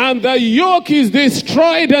 And the yoke is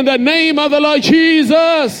destroyed in the name of the Lord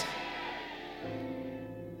Jesus.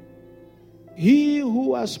 He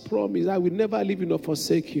who has promised, I will never leave you nor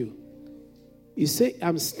forsake you. He said,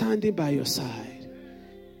 I'm standing by your side.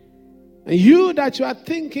 And you that you are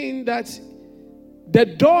thinking that the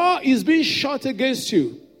door is being shut against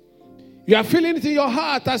you. You are feeling it in your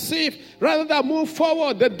heart as if rather than move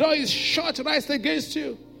forward, the door is shut right against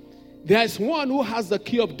you. There is one who has the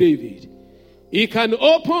key of David. He can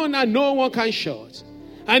open and no one can shut.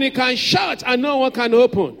 And he can shut and no one can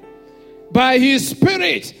open. By his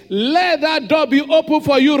Spirit, let that door be open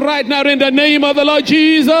for you right now in the name of the Lord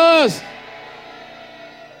Jesus.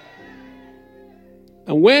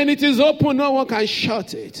 And when it is open, no one can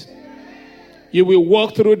shut it. You will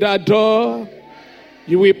walk through that door.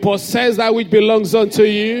 You will possess that which belongs unto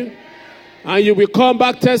you. And you will come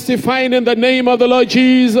back testifying in the name of the Lord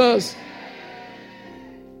Jesus.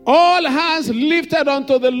 All hands lifted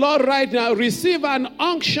unto the Lord right now. Receive an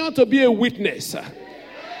unction to be a witness.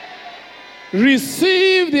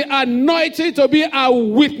 Receive the anointing to be a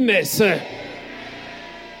witness. And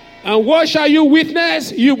what shall you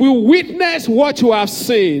witness? You will witness what you have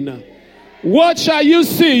seen. What shall you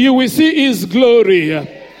see? You will see his glory.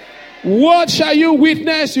 What shall you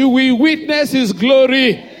witness? You will witness his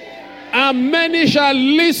glory. And many shall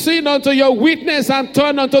listen unto your witness and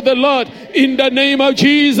turn unto the Lord in the name of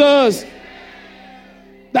Jesus.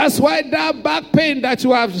 That's why that back pain that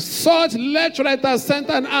you have sought left, right, and sent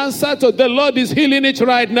an answer to, the Lord is healing it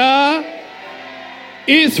right now.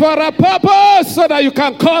 It's for a purpose so that you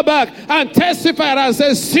can call back and testify and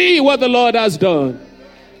say, see what the Lord has done.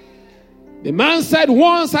 The man said,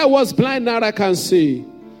 once I was blind, now I can see.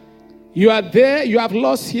 You are there, you have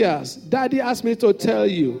lost years. Daddy asked me to tell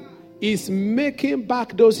you, he's making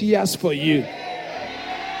back those years for you.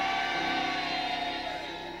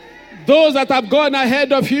 Those that have gone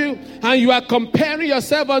ahead of you and you are comparing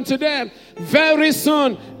yourself unto them, very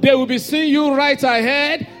soon they will be seeing you right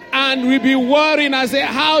ahead and will be worrying and say,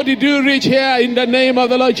 how did you reach here in the name of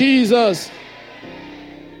the Lord Jesus?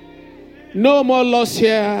 No more lost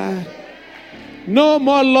here. No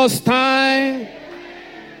more lost time.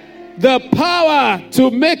 The power to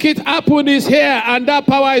make it happen is here, and that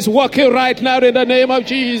power is working right now in the name of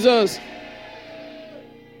Jesus.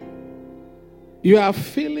 You are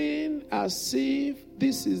feeling as if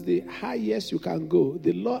this is the highest you can go.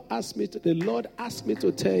 The Lord asked me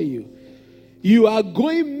to tell you, you are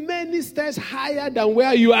going many steps higher than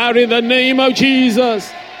where you are in the name of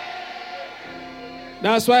Jesus.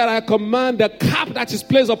 That's why I command the cap that is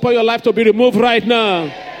placed upon your life to be removed right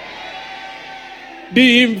now.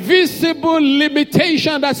 The invisible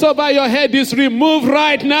limitation that's over your head is removed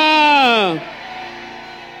right now.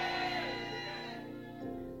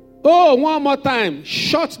 Oh, one more time.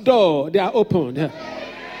 Shut door, they are opened.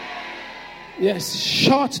 Yes,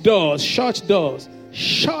 shut doors, shut doors.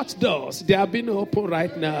 Shut doors, they are being opened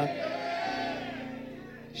right now.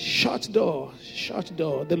 Shut door, shut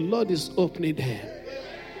door. The Lord is opening them.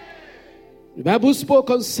 The Bible spoke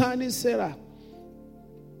concerning Sarah.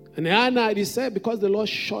 And Anna, he said, because the Lord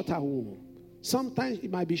shut her womb. Sometimes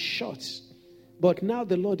it might be shut, but now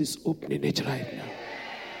the Lord is opening it right now.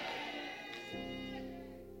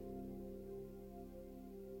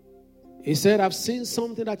 He said, I've seen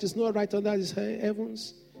something that is not right under his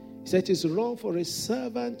heavens. He said, it's wrong for a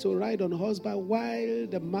servant to ride on a horseback while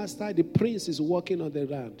the master, the prince, is walking on the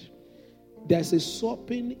ground. There's a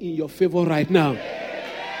swapping in your favor right now.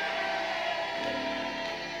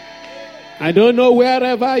 I don't know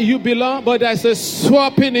wherever you belong, but there's a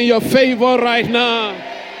swapping in your favor right now.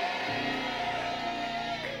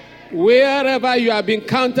 Wherever you have been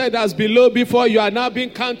counted as below before, you are now being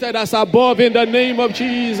counted as above in the name of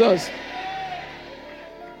Jesus.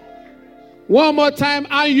 One more time,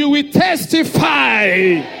 and you will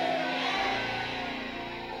testify.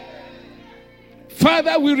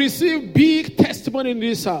 Father, we receive big testimony in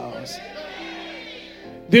this house.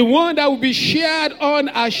 The one that will be shared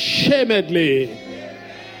unashamedly.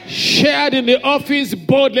 Shared in the office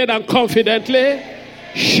boldly and confidently.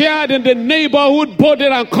 Shared in the neighborhood boldly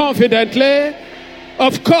and confidently.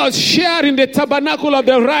 Of course, shared in the tabernacle of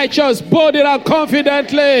the righteous boldly and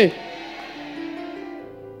confidently.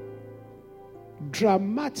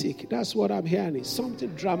 Dramatic, that's what I'm hearing.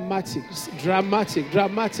 Something dramatic, dramatic,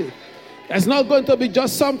 dramatic. It's not going to be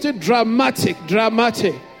just something dramatic,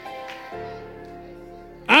 dramatic.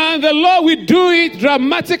 And the Lord will do it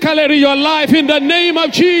dramatically in your life in the name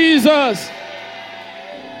of Jesus.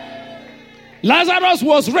 Lazarus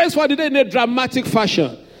was raised for the day in a dramatic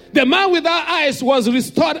fashion. The man without eyes was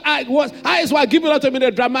restored. Eyes were given unto him in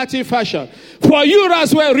a dramatic fashion. For you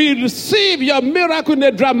as well, receive your miracle in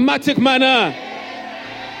a dramatic manner.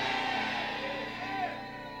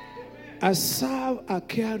 I serve a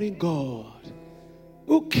caring God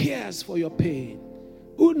who cares for your pain,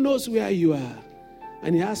 who knows where you are.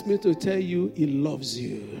 And he asked me to tell you he loves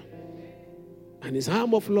you. And his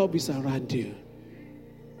arm of love is around you.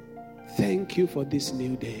 Thank you for this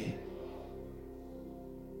new day.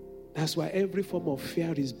 That's why every form of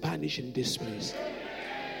fear is banished in this place.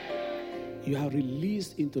 You are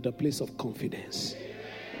released into the place of confidence.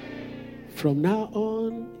 From now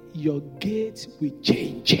on, your gait will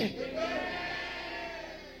change.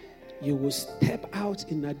 You will step out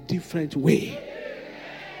in a different way.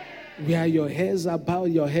 Where your heads are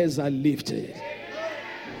bowed, your heads are lifted.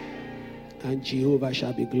 And Jehovah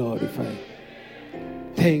shall be glorified.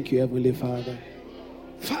 Thank you, Heavenly Father.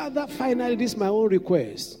 Father, finally, this is my own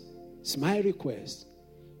request. It's my request.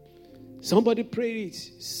 Somebody prayed it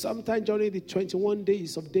sometime during the 21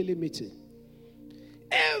 days of daily meeting.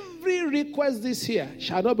 Every request this year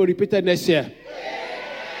shall not be repeated next year.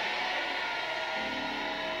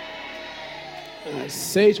 I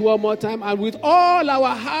say it one more time, and with all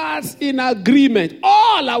our hearts in agreement,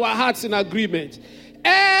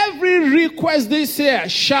 every request this year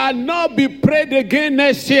shall not be prayed again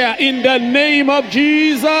next year in the name of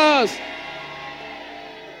Jesus.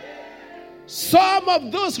 Some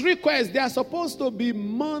of those requests, they are supposed to be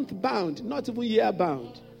month-bound, not even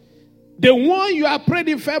year-bound. The one you are prayed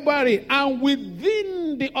in February and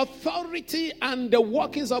within the authority and the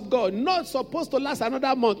workings of God, not supposed to last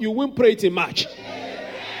another month, you won't pray it in March.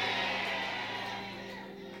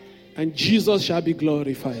 And Jesus shall be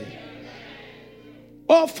glorified.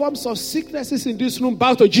 All forms of sicknesses in this room,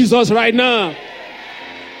 bow to Jesus right now.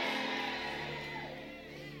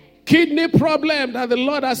 Kidney problem that the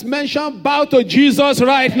Lord has mentioned, bow to Jesus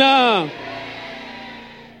right now.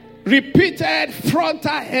 Repeated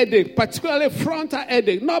frontal headache, particularly frontal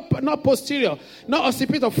headache, not posterior, not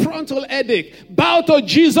occipital, frontal headache. Bow to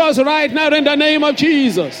Jesus right now in the name of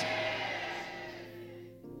Jesus.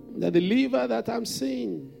 That the liver that I'm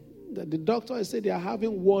seeing, that the doctor has said they are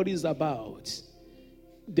having worries about,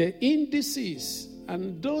 the indices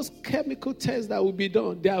and those chemical tests that will be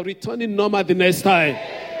done, they are returning normal the next time.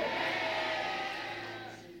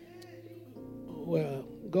 Well,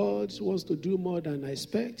 God wants to do more than I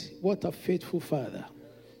expect. What a faithful Father.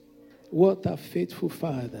 What a faithful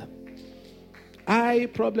Father. Eye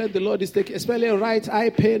problem, the Lord is taking, especially right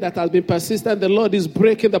eye pain that has been persistent. The Lord is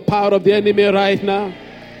breaking the power of the enemy right now.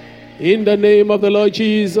 In the name of the Lord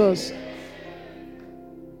Jesus.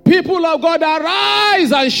 People of God,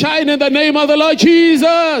 arise and shine in the name of the Lord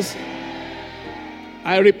Jesus.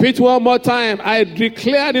 I repeat one more time. I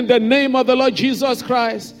declare in the name of the Lord Jesus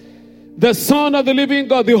Christ, the Son of the living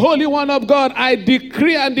God, the Holy One of God, I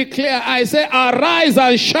decree and declare, I say, arise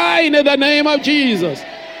and shine in the name of Jesus.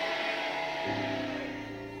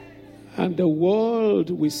 And the world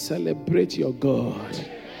will celebrate your God.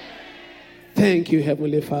 Thank you,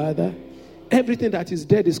 Heavenly Father. Everything that is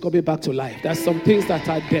dead is coming back to life. There's some things that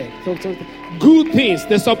are dead. Some good things.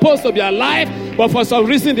 They're supposed to be alive, but for some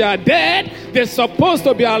reason they are dead. They're supposed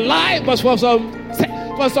to be alive, but for some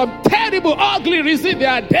terrible, ugly reason they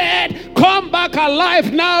are dead. Come back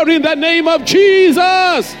alive now in the name of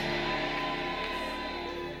Jesus.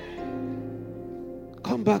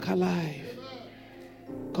 Come back alive.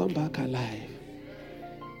 Come back alive.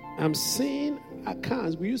 I'm seeing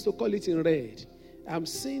accounts. We used to call it in red. I'm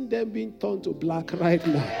seeing them being turned to black right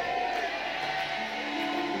now.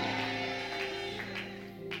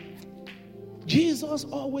 Jesus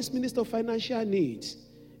always ministered financial needs.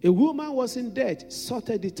 A woman was in debt,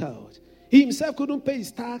 sorted it out. He himself couldn't pay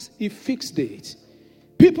his tax, he fixed it.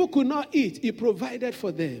 People could not eat, he provided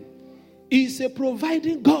for them. He's a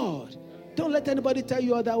providing God. Don't let anybody tell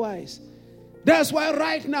you otherwise. That's why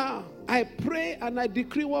right now, I pray and I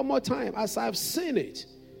decree one more time, as I've seen it.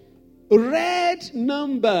 Red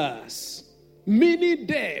numbers, meaning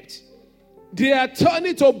debt, they are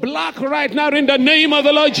turning to black right now in the name of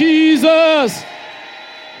the Lord Jesus.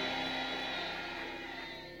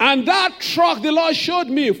 And that truck the Lord showed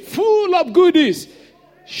me, full of goodies,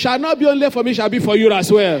 shall not be only for me, shall be for you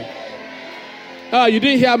as well. Oh, you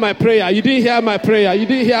didn't hear my prayer. You didn't hear my prayer. You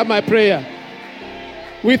didn't hear my prayer.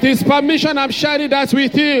 With his permission, I'm sharing that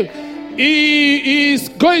with you. He is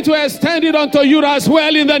going to extend it unto you as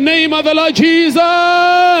well in the name of the Lord Jesus.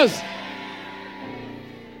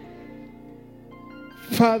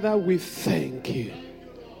 Father, we thank you.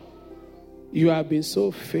 You have been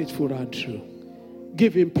so faithful and true.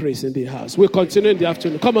 Give him praise in the house. We'll continue in the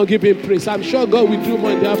afternoon. Come on, give him praise. I'm sure God will do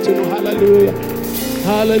more in the afternoon. Hallelujah.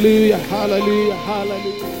 Hallelujah. Hallelujah.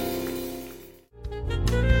 Hallelujah.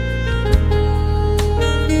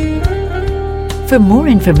 For more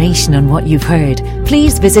information on what you've heard,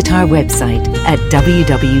 please visit our website at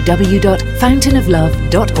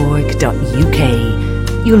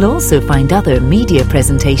www.fountainoflove.org.uk. You'll also find other media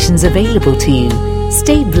presentations available to you.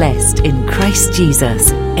 Stay blessed in Christ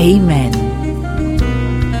Jesus. Amen.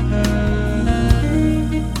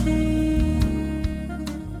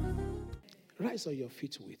 Rise on your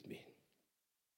feet with me.